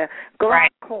pressure and the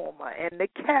glaucoma and the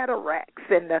cataracts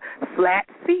and the flat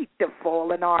feet, the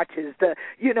fallen arches,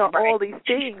 all these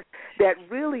things that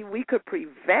really we could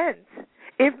prevent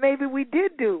if maybe we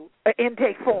did do an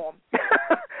intake form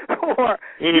for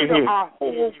our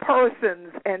whole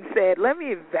persons and said, let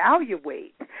me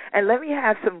evaluate and let me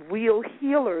have some real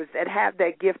healers that have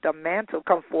that gift of mantle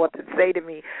come forth and say to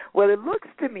me, well, it looks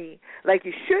to me like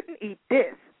you shouldn't eat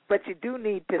this, but you do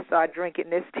need to start drinking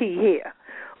this tea here.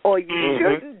 or you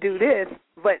shouldn't do this,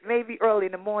 but maybe early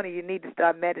in the morning you need to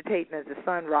start meditating as the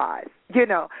sun rises, you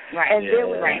know. Right. And there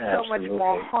would be so absolutely. much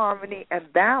more harmony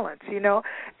and balance, you know.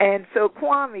 And so,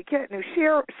 Kwame,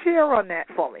 share on that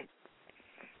for me.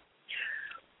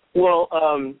 Well,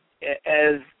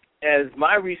 as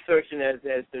my research and as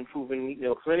has been proven, you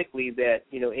know, clinically that,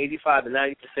 you know, 85 to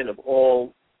 90% of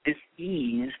all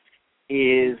disease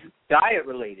is diet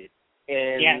related,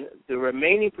 and the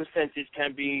remaining percentage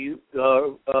can be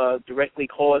directly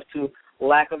caused to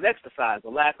lack of exercise, a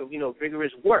lack of, you know,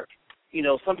 vigorous work, you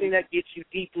know, something that gets you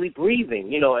deeply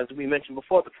breathing. You know, as we mentioned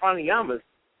before, the pranayamas,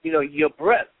 you know, your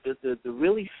breath, the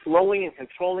really slowing and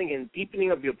controlling and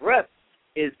deepening of your breath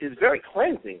is very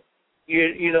cleansing.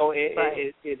 You know,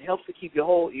 it helps to keep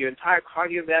your entire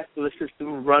cardiovascular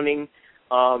system running.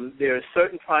 There are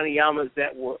certain pranayamas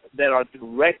that are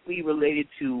directly related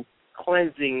to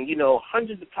cleansing, you know,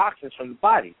 hundreds of toxins from the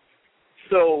body.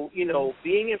 So, you know,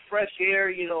 being in fresh air,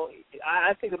 you know,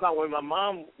 I think about when my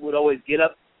mom would always get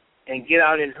up and get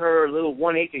out in her little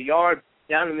 1 acre yard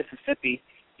down in Mississippi,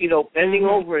 you know, bending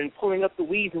over and pulling up the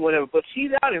weeds and whatever. But she's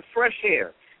out in fresh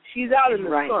air. She's out in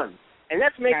the sun. And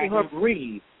that's making her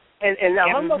breathe. And now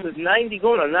my mother's 90,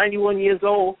 going on 91 years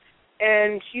old,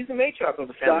 and she's the matriarch of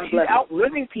the family. She's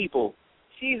outliving people.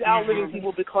 She's outliving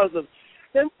people because of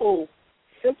simple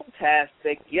tasks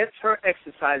that gets her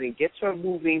exercising, gets her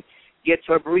moving, gets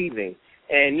her breathing.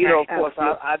 And, you know, of course,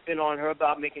 I've been on her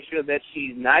about making sure that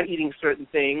she's not eating certain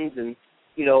things and,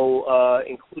 you know,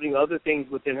 including other things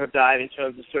within her diet in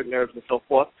terms of certain herbs and so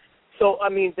forth. So, I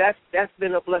mean, that's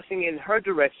been a blessing in her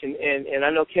direction. And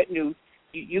I know, Ketnu,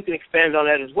 you can expand on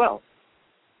that as well.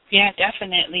 Yeah,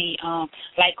 definitely.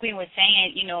 Like Queen was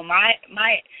saying, you know,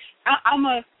 I'm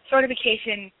a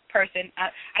certification person.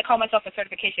 I call myself a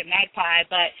certification magpie,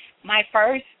 but my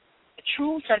first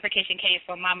true certification came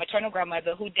from my maternal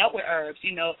grandmother who dealt with herbs,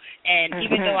 you know, and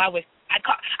even though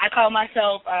I call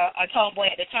myself a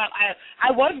tomboy at the time,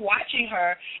 I was watching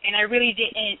her, and I really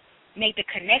didn't make the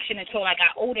connection until I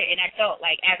got older, and I felt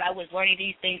like as I was learning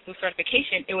these things through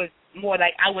certification, it was more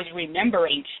like I was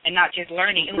remembering and not just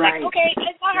learning. It was like, okay,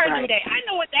 I saw her do that. I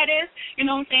know what that is. You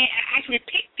know what I'm saying? I actually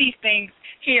picked these things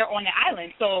here on the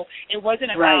island, so it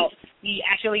wasn't about me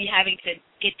actually having to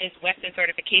get this Western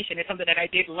certification. It's something that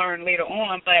I did learn later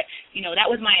on, but, you know,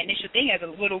 that was my initial thing as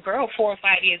a little girl, 4 or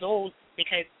 5 years old,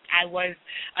 because I was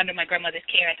under my grandmother's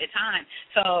care at the time.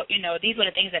 So, you know, these were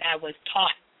the things that I was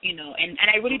taught. You know, and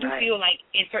I really do feel like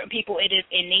in certain people it is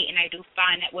innate, and I do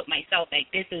find that with myself. Like,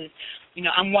 this is, you know,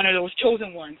 I'm one of those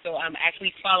chosen ones, so I'm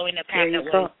actually following the path that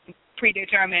was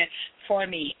predetermined for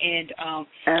me. And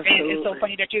it's so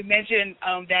funny that you mentioned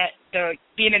that the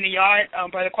being in the yard,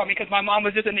 Brother Kwame, because my mom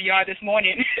was just in the yard this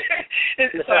morning.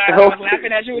 So I was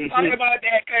laughing as you were talking about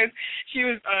that, because she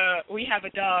was, we have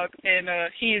a dog, and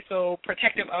he is so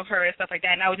protective of her and stuff like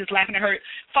that. And I was just laughing at her,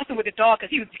 fussing with the dog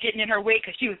because he was getting in her way,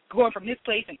 because she was going from this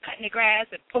place and cutting the grass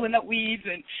and pulling up weeds,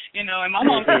 and, you know, and my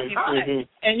mom said she's fine.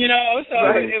 And, you know, so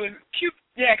it was cute.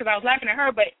 Yeah, because I was laughing at her,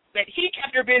 but he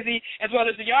kept her busy as well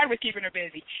as the yard was keeping her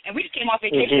busy. And we just came off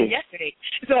vacation yesterday.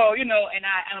 So, you know, and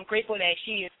I'm grateful that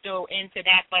she is still into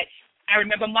that. But I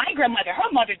remember my grandmother,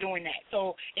 her mother doing that.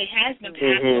 So it has been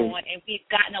passed on, and we've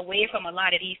gotten away from a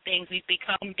lot of these things. We've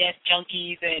become desk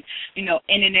junkies and, you know,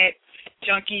 internet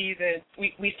junkies, and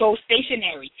we so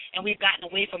stationary, and we've gotten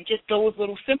away from just those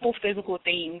little simple physical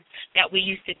things that we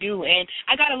used to do. And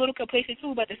I got a little complacent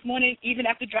too, but this morning, even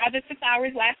after driving 6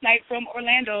 hours last night from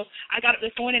Orlando, I got up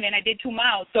this morning and I did 2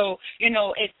 miles. So, you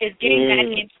know, it's getting back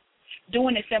into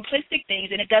doing the simplistic things,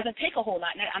 and it doesn't take a whole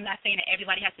lot. Now, I'm not saying that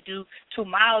everybody has to do 2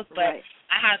 miles, but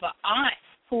I have an aunt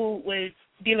who was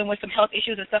dealing with some health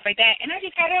issues and stuff like that, and I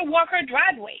just had her walk her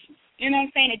driveway. You know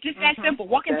what I'm saying? It's just that simple,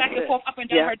 walking back and forth up and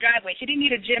down her driveway. She didn't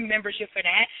need a gym membership for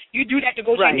that. You do that to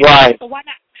go to the gym, so why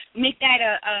not make that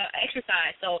a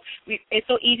exercise? So it's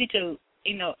so easy to,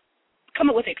 you know, come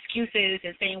up with excuses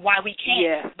and saying why we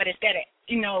can't, but instead of,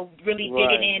 you know, really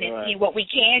digging in and seeing what we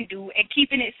can do and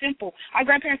keeping it simple. Our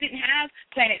grandparents didn't have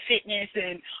Planet Fitness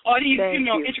and all these,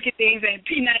 intricate things and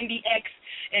P90X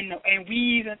and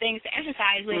weaves and things to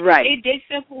exercise with. They did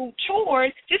simple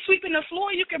chores. Just sweeping the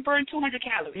floor, you can burn 200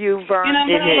 calories. You burn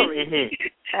calories.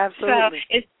 Absolutely.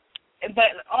 So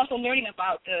but also learning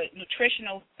about the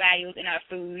nutritional values in our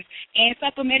foods and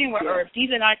supplementing with herbs. These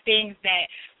are not things that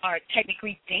are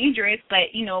technically dangerous,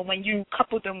 but, you know, when you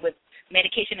couple them with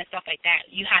medication and stuff like that,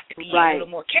 you have to be a little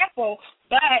more careful.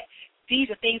 But these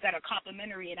are things that are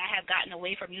complementary, and I have gotten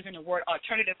away from using the word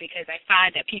alternative because I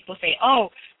find that people say, oh,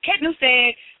 Ketnu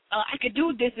said I could do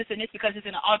this, and this because it's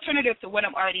an alternative to what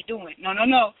I'm already doing. No.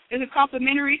 This is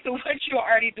complementary to what you're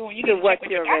already doing. You to what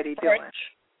you're already doing.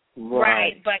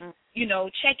 right? But,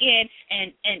 check in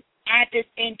and add this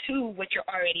into what you're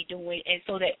already doing, and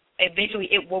so that eventually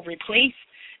it will replace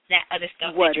that other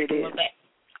stuff that you're doing, but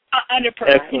under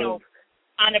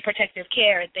protective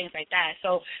care and things like that.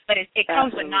 So, but it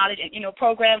comes with knowledge and,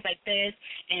 programs like this.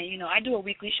 And, I do a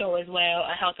weekly show as well,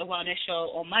 a health and wellness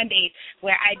show on Mondays,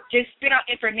 where I just spit out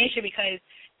information because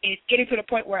it's getting to the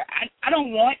point where I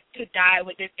don't want to die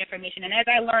with this information. And as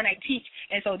I learn, I teach.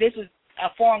 And so this was a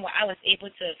forum where I was able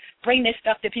to bring this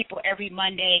stuff to people every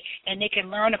Monday, and they can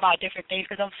learn about different things,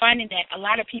 because I'm finding that a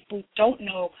lot of people don't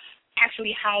know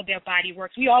actually how their body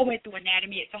works. We all went through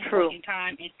anatomy at some point in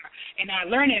time in our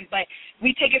learning, but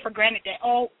we take it for granted that,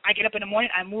 I get up in the morning,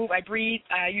 I move, I breathe,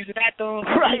 I use the bathroom,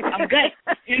 I'm good.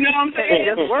 You know what I'm saying?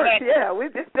 It just works,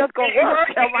 it's just going to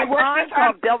work. Till my time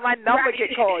comes, till my number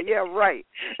get called. Yeah, right.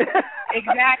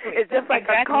 Exactly. It's just like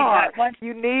a car.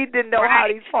 You need to know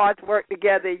how these parts work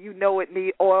together. You know it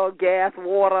needs oil, gas,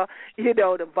 water.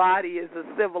 The body is a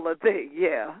similar thing.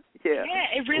 Yeah,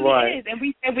 it really is. And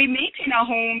we maintain our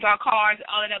homes, our cars,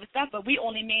 all that other stuff, but we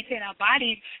only maintain our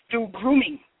bodies through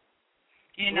grooming.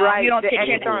 We don't take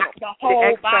care of the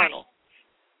whole body.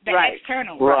 The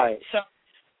external. Right. So,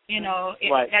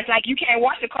 that's like you can't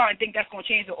wash the car and think that's going to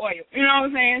change the oil. You know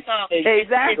what I'm saying? So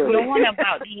exactly. It's knowing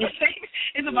about these things.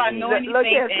 It's about knowing these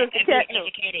things and being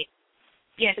educated.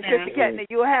 Yes, ma'am.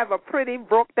 You'll have a pretty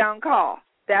broke down car.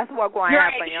 That's what's going to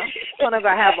happen, You're going to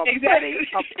have a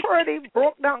pretty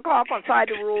broke down car on side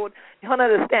the road. You don't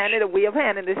understand it, a way of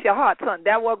handling this, your heart, son.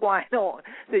 That's what's going on.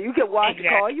 So you can wash the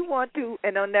car you want to,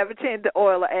 and they'll never change the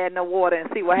oil or add no water and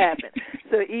see what happens.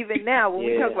 So even now, when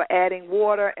we talk about adding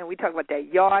water and we talk about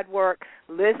that yard work,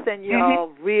 listen,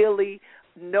 y'all, really,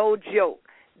 no joke.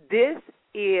 This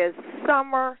is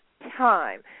summer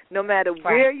time. No matter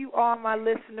where you are, my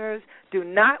listeners, do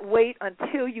not wait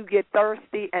until you get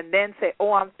thirsty and then say,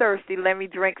 I'm thirsty, let me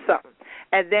drink something.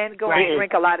 And then go and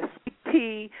drink a lot of sweet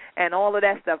tea and all of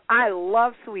that stuff. I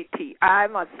love sweet tea.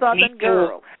 I'm a Southern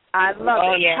girl. I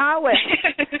love it. Yeah. However,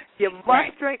 you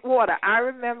must drink water. I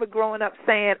remember growing up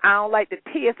saying I don't like the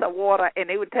taste of water, and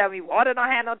they would tell me water don't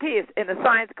have no taste in the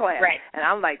science class. And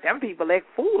I'm like, them people, they're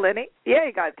fooling it. Yeah,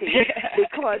 it got taste.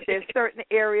 Because there's certain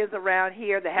areas around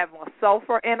here that have more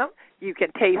sulfur in them. You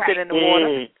can taste it in the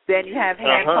water. Then you have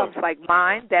hand pumps like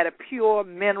mine that are pure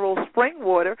mineral spring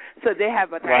water, so they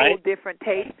have a whole different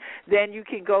taste. Then you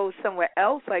can go somewhere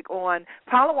else, like on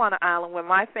Palawana Island, where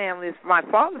my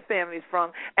father's family is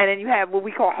from, and then you have what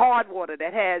we call hard water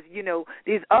that has,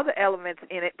 these other elements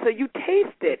in it. So you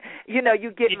taste it. You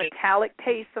get metallic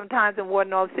taste sometimes in water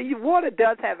and all. So your water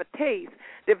does have a taste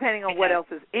depending on what else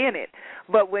is in it.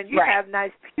 But when you have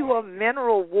nice pure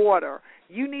mineral water,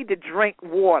 you need to drink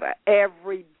water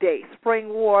every day.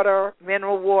 Spring water,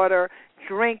 mineral water,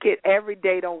 drink it every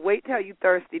day. Don't wait till you're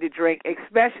thirsty to drink,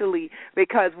 especially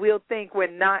because we'll think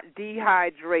we're not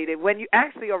dehydrated when you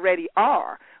actually already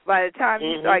are. By the time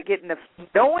you start getting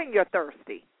knowing you're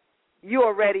thirsty, you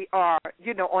already are,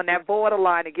 on that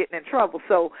borderline of getting in trouble.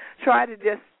 So try to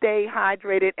just stay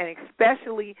hydrated, and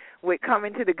especially with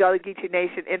coming to the Gullah Geechee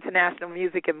Nation International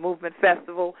Music and Movement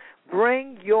Festival,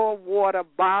 bring your water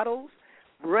bottles.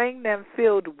 Bring them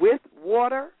filled with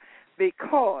water,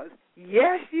 because,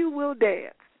 yes, you will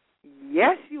dance.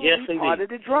 Yes, you will be part of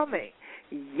the drumming.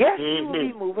 Yes, you will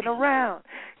be moving around.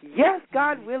 Yes,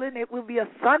 God willing, it will be a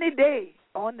sunny day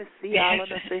on the Sea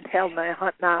Island of St. Helena and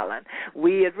Hunting Island.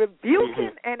 We are rebuking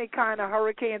any kind of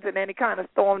hurricanes and any kind of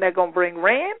storm that's going to bring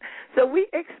rain, so we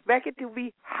expect it to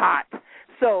be hot.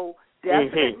 So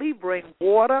definitely bring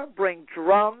water, bring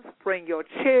drums, bring your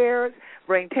chairs,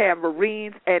 bring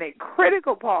tambourines, and a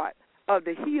critical part of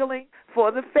the healing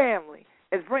for the family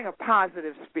is bring a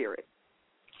positive spirit.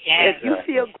 Yes. If you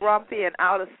feel grumpy and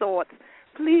out of sorts,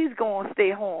 please go and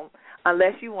stay home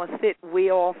unless you want to sit way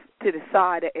off to the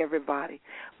side of everybody.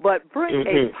 But bring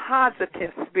a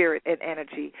positive spirit and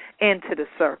energy into the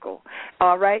circle.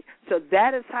 All right? So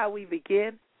that is how we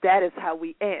begin. That is how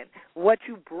we end. What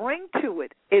you bring to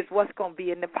it is what's going to be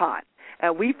in the pot.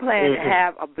 And we plan to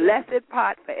have a blessed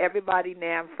pot for everybody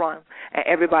now from, and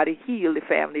everybody heal the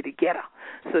family together.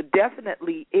 So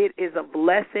definitely it is a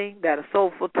blessing that a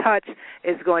soulful touch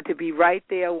is going to be right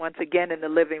there once again in the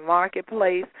Living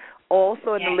Marketplace.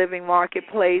 Also in the Living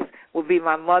Marketplace will be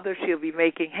my mother. She'll be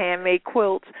making handmade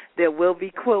quilts. There will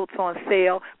be quilts on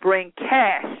sale. Bring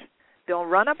cash. Don't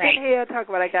run up in here and talk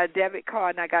about I got a debit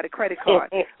card and I got a credit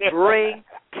card. Bring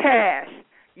cash.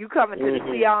 You coming to the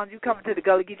Sea Island, you coming to the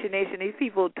Gullah Geechee Nation, these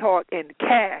people talk in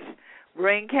cash.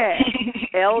 Bring cash.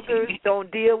 Elders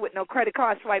don't deal with no credit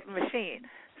card swiping machine.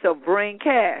 So bring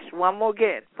cash. One more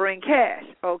again. Bring cash.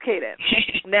 Okay, then.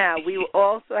 Now, we will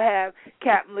also have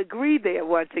Captain Legree there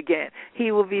once again.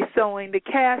 He will be sewing the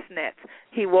cast nets.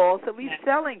 He will also be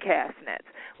selling cast nets.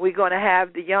 We're going to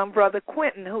have the young brother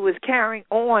Quentin, who is carrying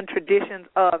on traditions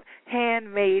of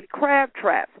handmade crab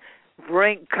traps.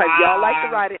 Because y'all like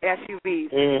to ride in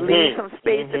SUVs. Leave some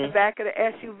space in the back of the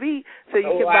SUV so you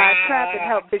can buy a trap and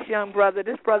help this young brother.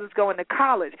 This brother's going to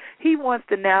college. He wants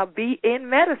to now be in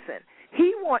medicine.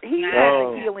 He has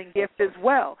a healing gift as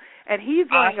well, and he's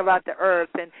learning about the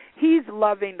herbs, and he's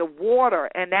loving the water,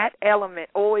 and that element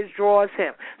always draws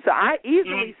him. So I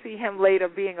easily see him later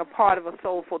being a part of a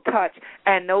Soulful Touch,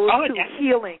 and those two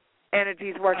healing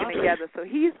energies working together. So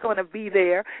he's going to be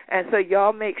there, and so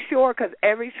y'all make sure, because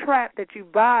every trap that you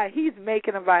buy, he's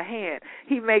making them by hand.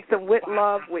 He makes them with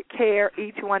love, with care.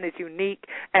 Each one is unique,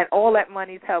 and all that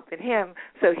money's helping him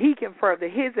so he can further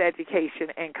his education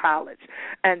in college.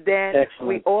 And then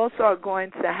we also are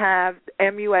going to have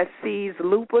MUSC's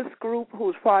Lupus Group,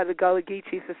 who's part of the Gullah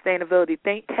Geechee Sustainability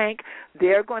Think Tank.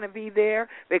 They're going to be there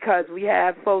because we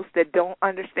have folks that don't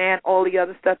understand all the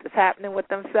other stuff that's happening with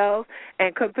themselves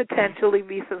and could potentially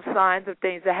be some signs of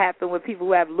things that happen with people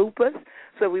who have lupus.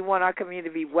 So we want our community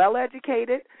to be well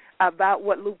educated about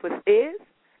what lupus is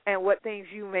and what things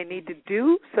you may need to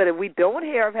do so that we don't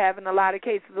hear of having a lot of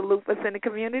cases of lupus in the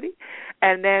community.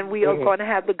 And then we are going to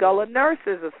have the Gullah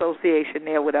Nurses Association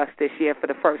there with us this year for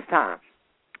the first time.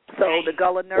 So the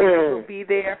Gullah Nurses will be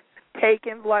there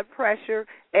taking blood pressure,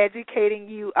 educating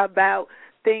you about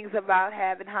things about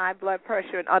having high blood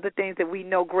pressure and other things that we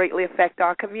know greatly affect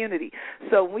our community.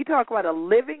 So when we talk about a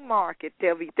living market,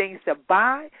 there'll be things to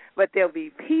buy, but there'll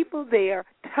be people there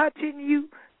touching you,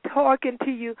 talking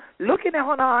to you, looking at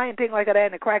her eye and things like that,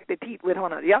 and to crack the teeth with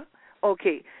her. Yeah?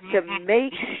 Okay. To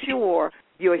make sure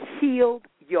you're healed,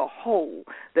 you're whole.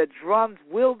 The drums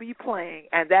will be playing,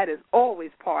 and that is always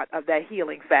part of that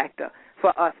healing factor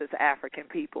for us as African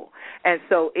people. And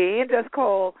so it ain't just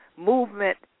called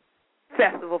Movement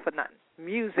Festival for nothing.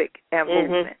 Music and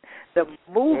movement. The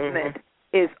movement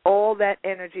is all that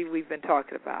energy we've been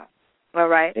talking about. All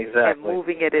right? Exactly. And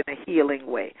moving it in a healing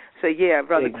way. So, yeah,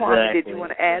 Brother Kwame, did you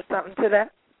want to add something to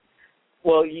that?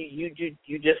 Well, you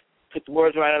just took the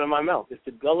words right out of my mouth. It's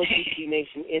the Gullah Geechee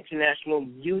Nation International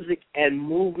Music and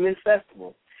Movement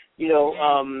Festival. You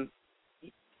know,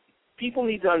 people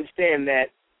need to understand that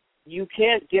you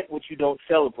can't get what you don't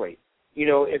celebrate. You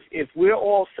know, if we're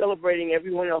all celebrating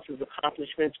everyone else's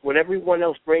accomplishments, what everyone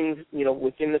else brings, you know,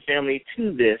 within the family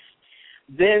to this,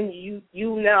 then you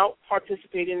now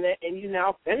participate in that and you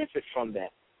now benefit from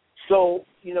that. So,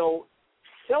 you know,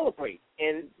 celebrate.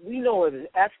 And we know as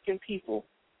African people,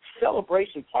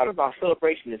 part of our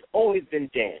celebration has always been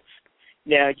dance.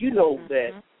 Now, you know that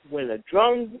when a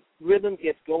drum rhythm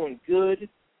gets going good,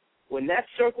 when that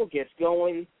circle gets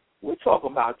going, we're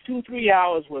talking about 2-3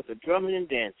 hours worth of drumming and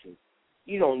dancing.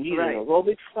 You don't need an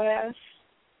aerobics class.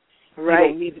 You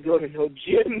don't need to go to no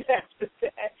gym after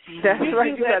that. That's you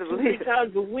right. do that 2-3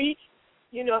 times a week.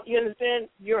 You know, you understand?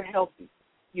 You're healthy.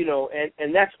 You know,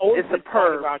 and that's always been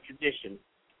part of our tradition.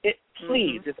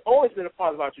 It's always been a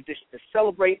part of our tradition to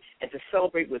celebrate and to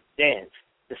celebrate with dance,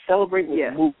 to celebrate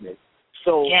with movement.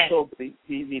 So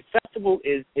the festival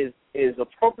is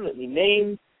appropriately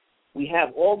named. We have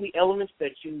all the elements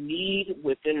that you need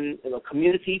within a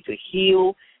community to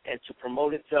heal and to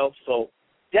promote itself. So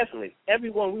definitely,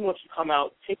 everyone, we want you to come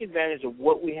out, take advantage of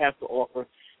what we have to offer.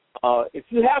 If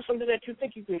you have something that you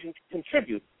think you can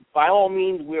contribute, by all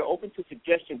means, we're open to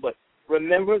suggestion. But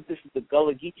remember, this is the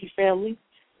Gullah Geechee family.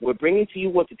 We're bringing to you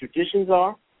what the traditions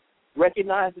are.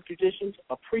 Recognize the traditions,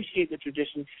 appreciate the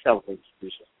traditions, celebrate the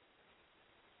traditions.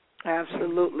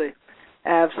 Absolutely.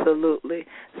 Absolutely.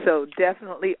 So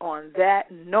definitely on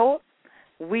that note,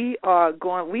 we are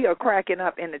cracking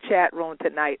up in the chat room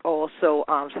tonight also.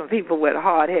 Some people with a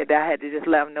hard head, I had to just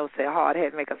let them know, say hard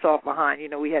head make us off behind. You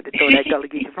know, we had to throw that Gullah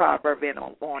Geechee proverb in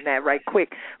on that right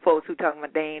quick. Folks who talking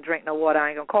about they ain't drink no water, I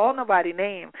ain't going to call nobody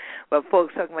name, but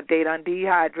folks talking about they done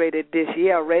dehydrated this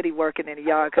year already working in the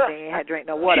yard because they ain't had drink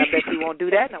no water. I bet you won't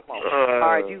do that no more. All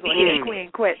right, you're going to hear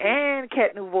Queen Quet and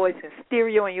Cat New voice in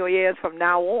stereo in your ears from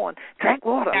now on. Drink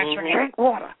water. Drink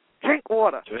water. Drink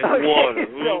water. Drink water.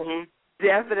 So,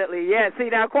 definitely, yeah. See,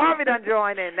 now Kwame done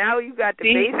join in. Now you got the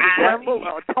basic level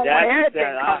of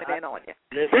everything coming in on you.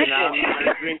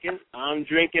 Listen, I'm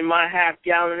drinking my half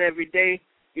gallon every day.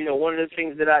 You know, one of the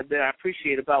things that I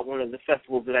appreciate about one of the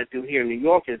festivals that I do here in New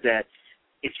York is that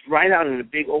it's right out in the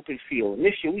big open field. And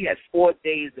this year we had 4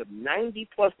 days of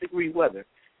 90-plus degree weather.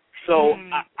 So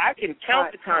I can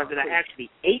count the times that I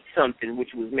actually ate something, which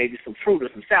was maybe some fruit or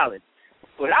some salad.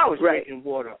 But I was Right. drinking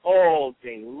water all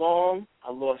day long.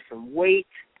 I lost some weight.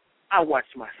 I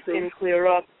watched my skin clear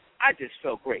up. I just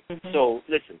felt great. Mm-hmm. So,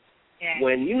 listen,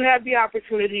 when you have the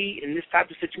opportunity in this type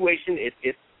of situation,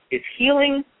 it's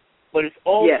healing, but it's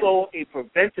also a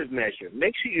preventive measure.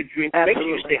 Make sure you drink. Absolutely. Make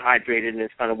sure you stay hydrated in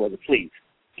this kind of weather, please.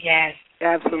 Yes.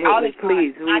 Absolutely.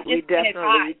 Please. We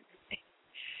definitely.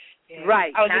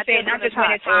 Right. I was just saying, not just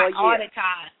when it's hot, all the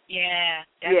time. Yeah,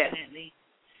 definitely.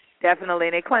 Definitely,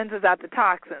 and it cleanses out the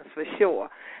toxins for sure.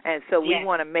 And so we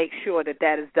want to make sure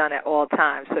that is done at all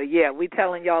times. So, we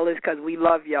telling y'all this because we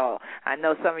love y'all. I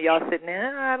know some of y'all sitting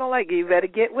there, I don't like it. You better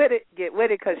get with it. Get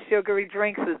with it because sugary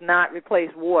drinks does not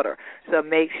replace water. So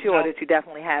make sure that you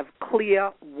definitely have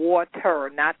clear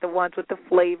water, not the ones with the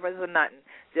flavors or nothing.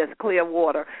 Just clear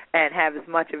water, and have as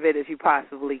much of it as you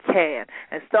possibly can.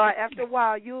 And start, after a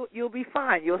while, you'll be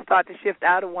fine. You'll start to shift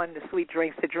out of wanting the sweet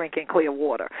drinks to drinking clear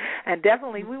water. And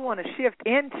definitely we want to shift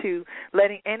into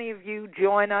letting any of you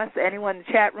join us, anyone in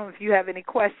the chat room. If you have any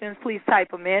questions, please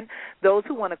type them in. Those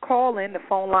who want to call in, the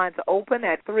phone lines are open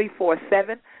at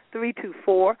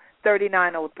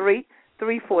 347-324-3903.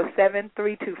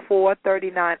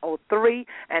 347-324-3903.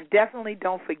 And definitely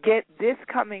don't forget, this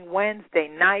coming Wednesday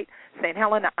night, St.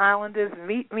 Helena Islanders,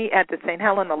 meet me at the St.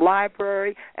 Helena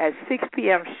Library at 6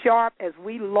 p.m. sharp as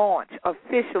we launch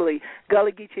officially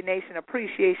Gullah Geechee Nation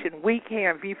Appreciation Week here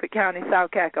in Beaufort County,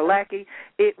 South Kakalaki.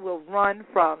 It will run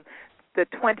from the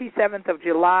 27th of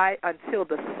July until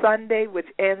the Sunday, which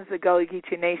ends the Gullah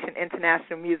Geechee Nation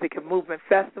International Music and Movement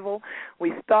Festival.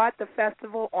 We start the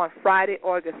festival on Friday,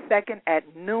 August 2nd at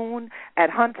noon at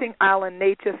Hunting Island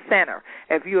Nature Center.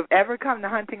 If you have ever come to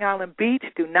Hunting Island Beach,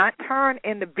 do not turn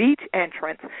in the beach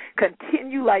entrance.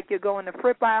 Continue like you're going to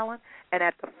Fripp Island, and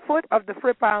at the foot of the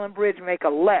Fripp Island Bridge, make a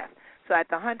left. So at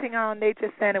the Hunting Island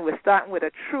Nature Center, we're starting with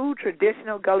a true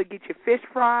traditional Gullah Geechee fish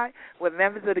fry with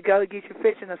members of the Gullah Geechee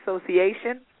Fishing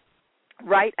Association.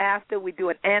 Right after, we do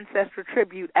an ancestral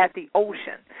tribute at the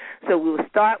ocean. So we will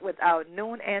start with our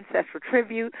noon ancestral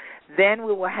tribute. Then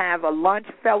we will have a lunch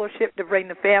fellowship to bring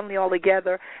the family all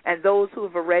together. And those who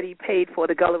have already paid for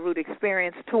the Gullah Root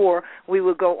Experience tour, we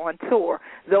will go on tour.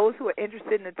 Those who are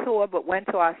interested in the tour but went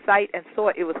to our site and saw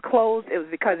it was closed, it was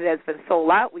because it has been sold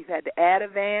out. We've had to add a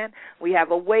van. We have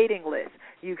a waiting list.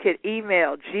 You can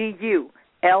email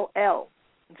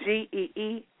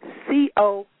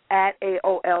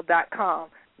GULLGEECO@AOL.com,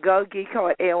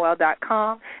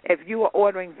 GoGeeko@AOL.com. If you are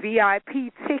ordering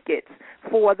VIP tickets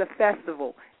for the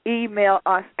festival, email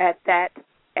us at that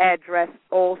address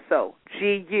also,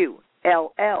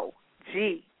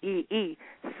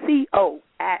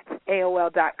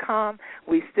 GULLGEECO@AOL.com.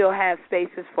 We still have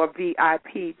spaces for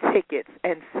VIP tickets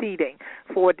and seating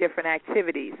for different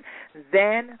activities.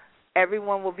 Then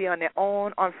everyone will be on their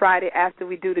own on Friday after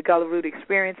we do the Gullah Root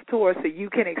Experience tour, so you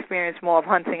can experience more of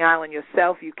Hunting Island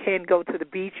yourself. You can go to the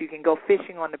beach. You can go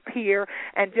fishing on the pier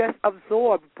and just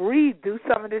absorb, breathe, do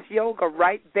some of this yoga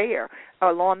right there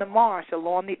along the marsh,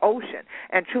 along the ocean,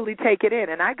 and truly take it in.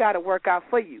 And I got a workout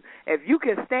for you. If you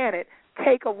can stand it,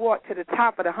 take a walk to the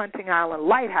top of the Hunting Island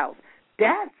Lighthouse.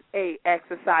 That's a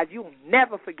exercise you'll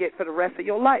never forget for the rest of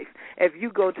your life if you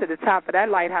go to the top of that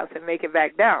lighthouse and make it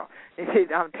back down.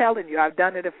 I'm telling you, I've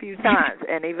done it a few times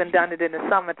and even done it in the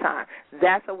summertime.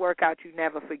 That's a workout you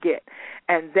never forget.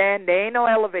 And then there ain't no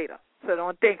elevator, so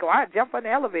don't think, I jump on the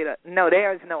elevator. No,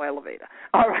 there is no elevator.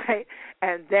 All right?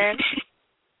 And then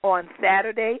on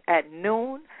Saturday at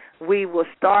noon, we will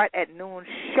start at noon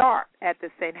sharp at the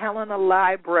St. Helena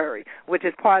Library, which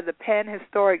is part of the Penn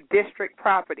Historic District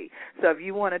property. So if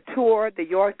you want to tour the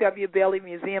York W. Bailey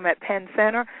Museum at Penn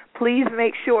Center, please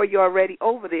make sure you're already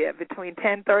over there between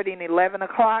 10:30 and 11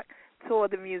 o'clock. Tour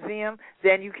the museum.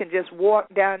 Then you can just walk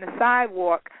down the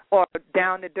sidewalk or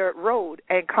down the dirt road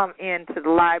and come into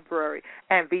the library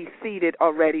and be seated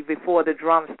already before the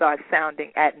drums start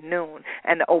sounding at noon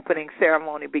and the opening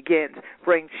ceremony begins.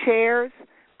 Bring chairs.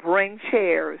 Bring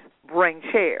chairs,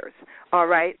 all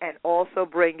right, and also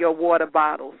bring your water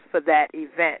bottles for that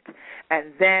event.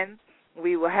 And then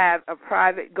we will have a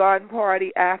private garden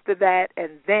party after that,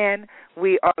 and then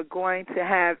we are going to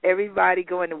have everybody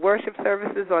going to worship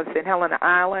services on St. Helena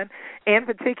Island, in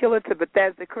particular to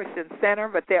Bethesda Christian Center,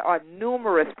 but there are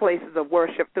numerous places of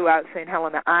worship throughout St.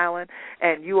 Helena Island,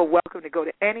 and you are welcome to go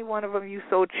to any one of them you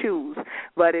so choose.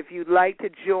 But if you'd like to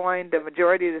join the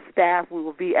majority of the staff, we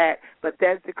will be at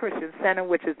Bethesda Christian Center,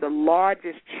 which is the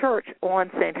largest church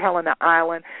on St. Helena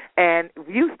Island, and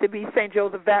used to be St.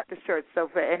 Joseph Baptist Church. So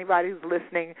for anybody who's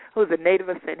listening who's a native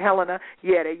of St. Helena,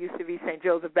 there used to be St.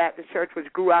 Joseph Baptist Church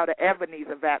which grew out of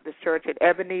Ebenezer Baptist Church. And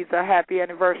Ebenezer, happy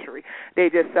anniversary. They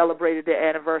just celebrated their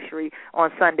anniversary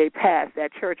on Sunday past.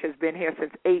 That church has been here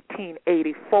since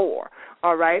 1884,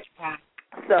 all right?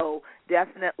 So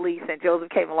definitely St. Joseph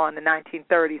came along in the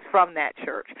 1930s from that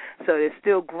church. So they're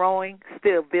still growing,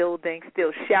 still building,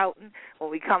 still shouting.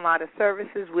 When we come out of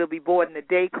services, we'll be boarding the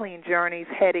Day Clean Journeys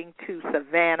heading to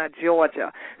Savannah,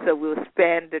 Georgia. So we'll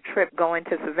spend the trip going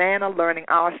to Savannah, learning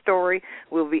our story.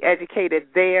 We'll be educated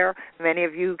there. Many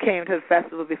of you who came to the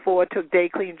festival before took Day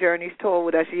Clean Journeys tour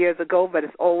with us years ago, but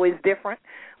it's always different.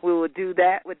 We will do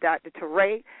that with Dr.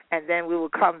 Teray, and then we will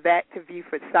come back to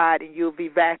Beaufort Side, and you'll be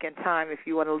back in time if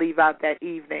you want to leave out that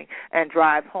evening and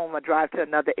drive home or drive to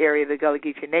another area of the Gullah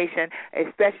Geechee Nation,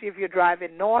 especially if you're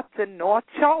driving north to North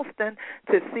Charleston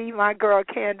to see my girl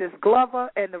Candace Glover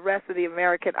and the rest of the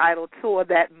American Idol tour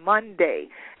that Monday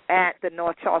at the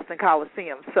North Charleston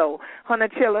Coliseum. So, Hunter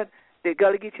Chillin, the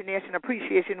Gullah Geechee Nation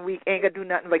Appreciation Week ain't going to do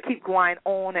nothing but keep going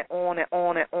on and on and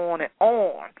on and on and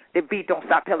on. The beat don't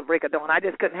stop till the break of dawn. I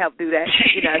just couldn't help do that.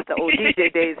 You know, it's the old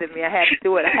DJ days in me. I had to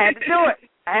do it.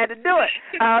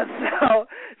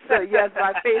 So yes,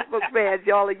 my Facebook fans,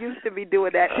 y'all are used to me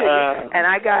doing that too. And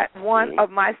I got one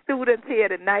of my students here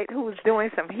tonight who's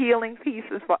doing some healing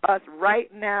pieces for us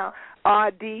right now.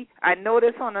 RD, I know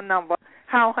this on the number.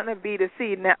 How Hunter be this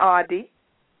evening, RD?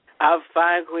 I'm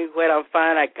fine, Queen Quet. I'm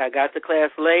fine. I got to class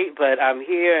late, but I'm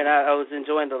here, and I was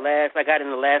enjoying I got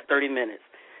in the last 30 minutes.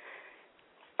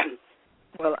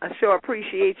 Well, I sure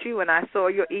appreciate you, and I saw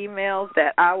your emails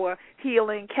that our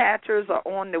healing catchers are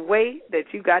on the way,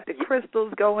 that you got the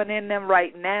crystals going in them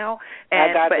right now.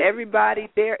 And for everybody,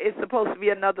 there is supposed to be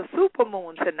another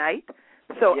supermoon tonight.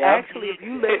 So actually, if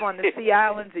you live on the Sea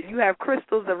Islands and you have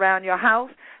crystals around your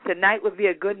house, tonight would be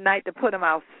a good night to put them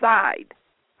outside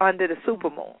under the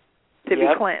supermoon. To be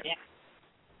cleansed.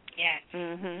 Yeah.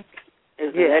 Mm-hmm.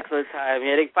 It's an excellent time.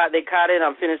 Yeah, they caught it.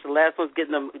 I'm finished. The last one's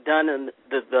getting them done, and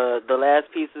the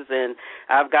last pieces. And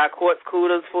I've got quartz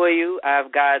kudas for you.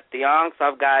 I've got the onks.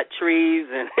 I've got trees,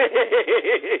 and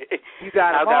you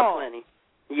got I've got plenty.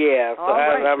 Yeah, so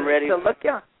I'm ready. So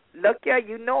look,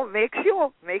 you know, make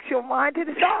your mind to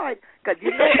the side, because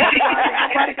you know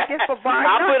nobody can get for buying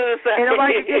nothing. I'll put it aside. Ain't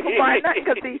nobody can get for buying nothing,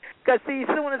 because see, as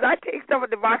soon as I take stuff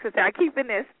in the box and say, I keep in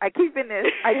this, then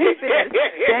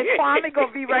Kwame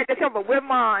going to be right there talking about, we're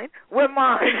mine.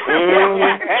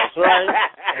 That's right.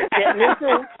 Getting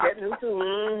new too.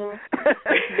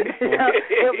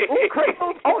 Ooh,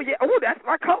 crystals. Oh, yeah. Oh, that's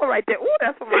my color right there. Oh,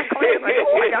 that's for my clan. Like,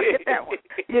 oh, I got to get that one.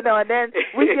 You know, and then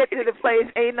we get to the place,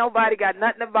 ain't nobody got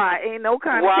nothing to buy. Ain't no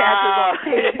kind of catches on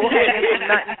the table hanging from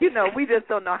nothing. You know, we just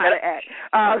don't know how to act.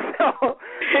 So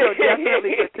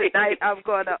definitely for tonight, I'm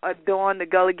going to adorn the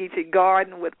Gullah Geechee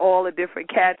garden with all the different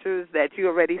catchers that you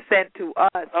already sent to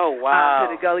us. Oh, wow.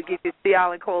 To the Gullah Geechee Sea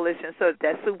Island Coalition, so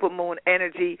that supermoon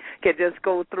energy can just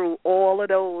go through all of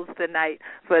those tonight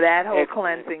for that whole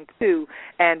cleansing too,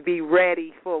 and be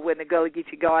ready for when the Gullah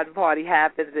Geechee garden party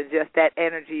happens, and just that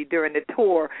energy during the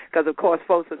tour, because of course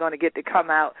folks are going to get to come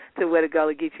out to where the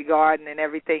Gullah Geechee garden and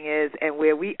everything is, and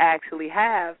where we actually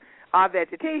have our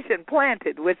vegetation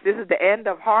planted, which this is the end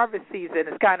of harvest season.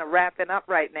 It's kind of wrapping up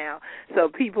right now. So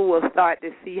people will start to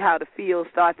see how the fields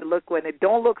start to look when it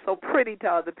don't look so pretty to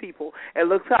other people. It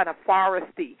looks kind of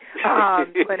foresty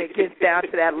when it gets down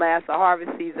to that last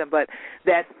harvest season. But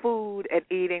that food and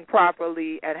eating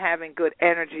properly and having good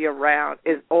energy around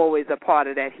is always a part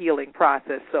of that healing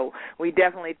process. So we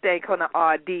definitely thank Hona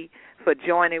RD for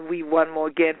joining we one more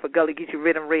again for Gullah Geechee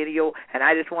Rhythm Radio, and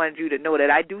I just wanted you to know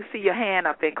that I do see your hand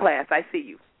up in class. I see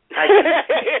you. I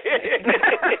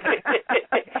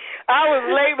was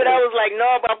late, but I was like,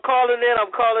 no, I'm calling in,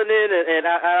 and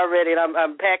I already, and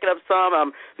I'm packing up some.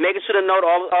 I'm making sure to note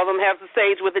all of them have the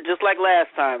sage with it, just like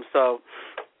last time. So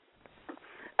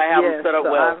I have them set up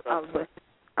well.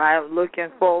 I'm looking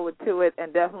forward to it,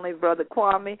 and definitely, Brother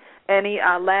Kwame, any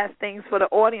last things for the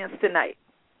audience tonight?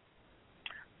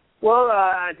 Well,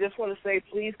 I just want to say,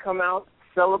 please come out,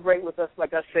 celebrate with us.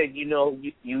 Like I said, you know,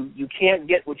 you can't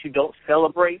get what you don't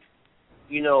celebrate.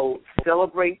 You know,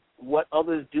 celebrate what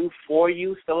others do for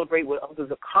you, celebrate what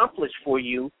others accomplish for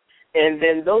you, and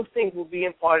then those things will be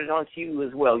imparted onto you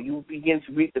as well. You begin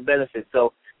to reap the benefits.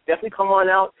 So definitely come on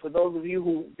out. For those of you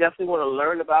who definitely want to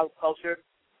learn about culture,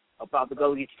 about the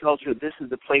Gullah Geechee culture, this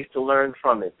is the place to learn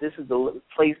from it. This is the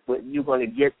place where you're going to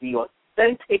get the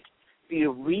authentic, the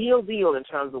real deal in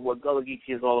terms of what Gullah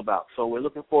Geechee is all about. So we're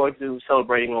looking forward to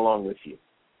celebrating along with you.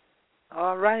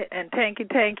 All right, and thank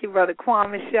you, Brother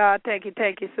Kwame Shah. Thank you,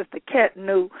 Sister Ket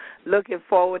Nu. Looking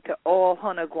forward to all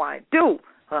Hunter Gwine do,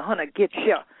 Hunter get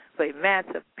you for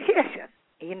emancipation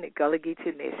in the Gullah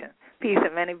Geechee Nation. Peace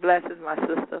and many blessings, my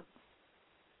sister.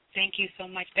 Thank you so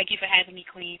much. Thank you for having me,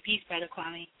 Queen. Peace, Brother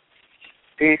Kwame.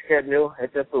 Peace, Samuel.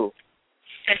 Etapu.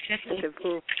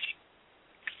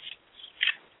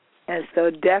 And so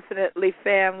definitely,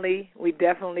 family, we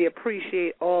definitely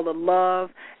appreciate all the love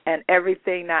and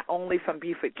everything, not only from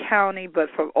Beaufort County, but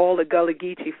from all the Gullah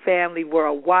Geechee family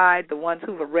worldwide, the ones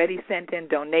who've already sent in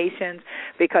donations,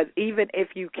 because even if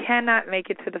you cannot make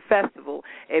it to the festival,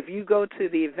 if you go to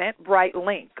the Eventbrite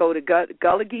link, go to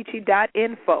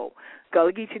gullahgeechee.info,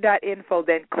 gullahgeechee.info,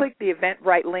 then click the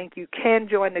Eventbrite link. You can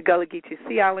join the Gullah Geechee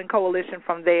Sea Island Coalition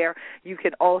from there. You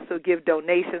can also give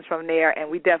donations from there, and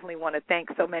we definitely want to thank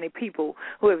so many people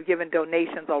who have given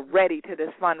donations already to this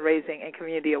fundraising and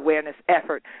community awareness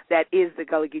effort that is the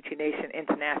Gullah Geechee Nation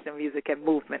International Music and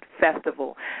Movement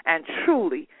Festival. And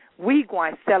truly, we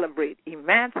going to celebrate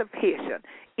emancipation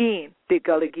in the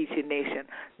Gullah Geechee Nation.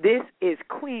 This is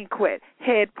Queen Quet,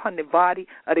 head Pundibadi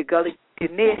of the Gullah Geechee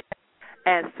Nation.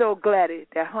 And so glad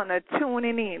that Hunter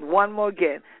tuning in one more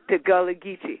again to Gullah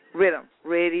Geechee Rhythm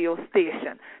Radio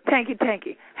Station. Thank you.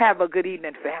 Have a good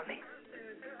evening, family.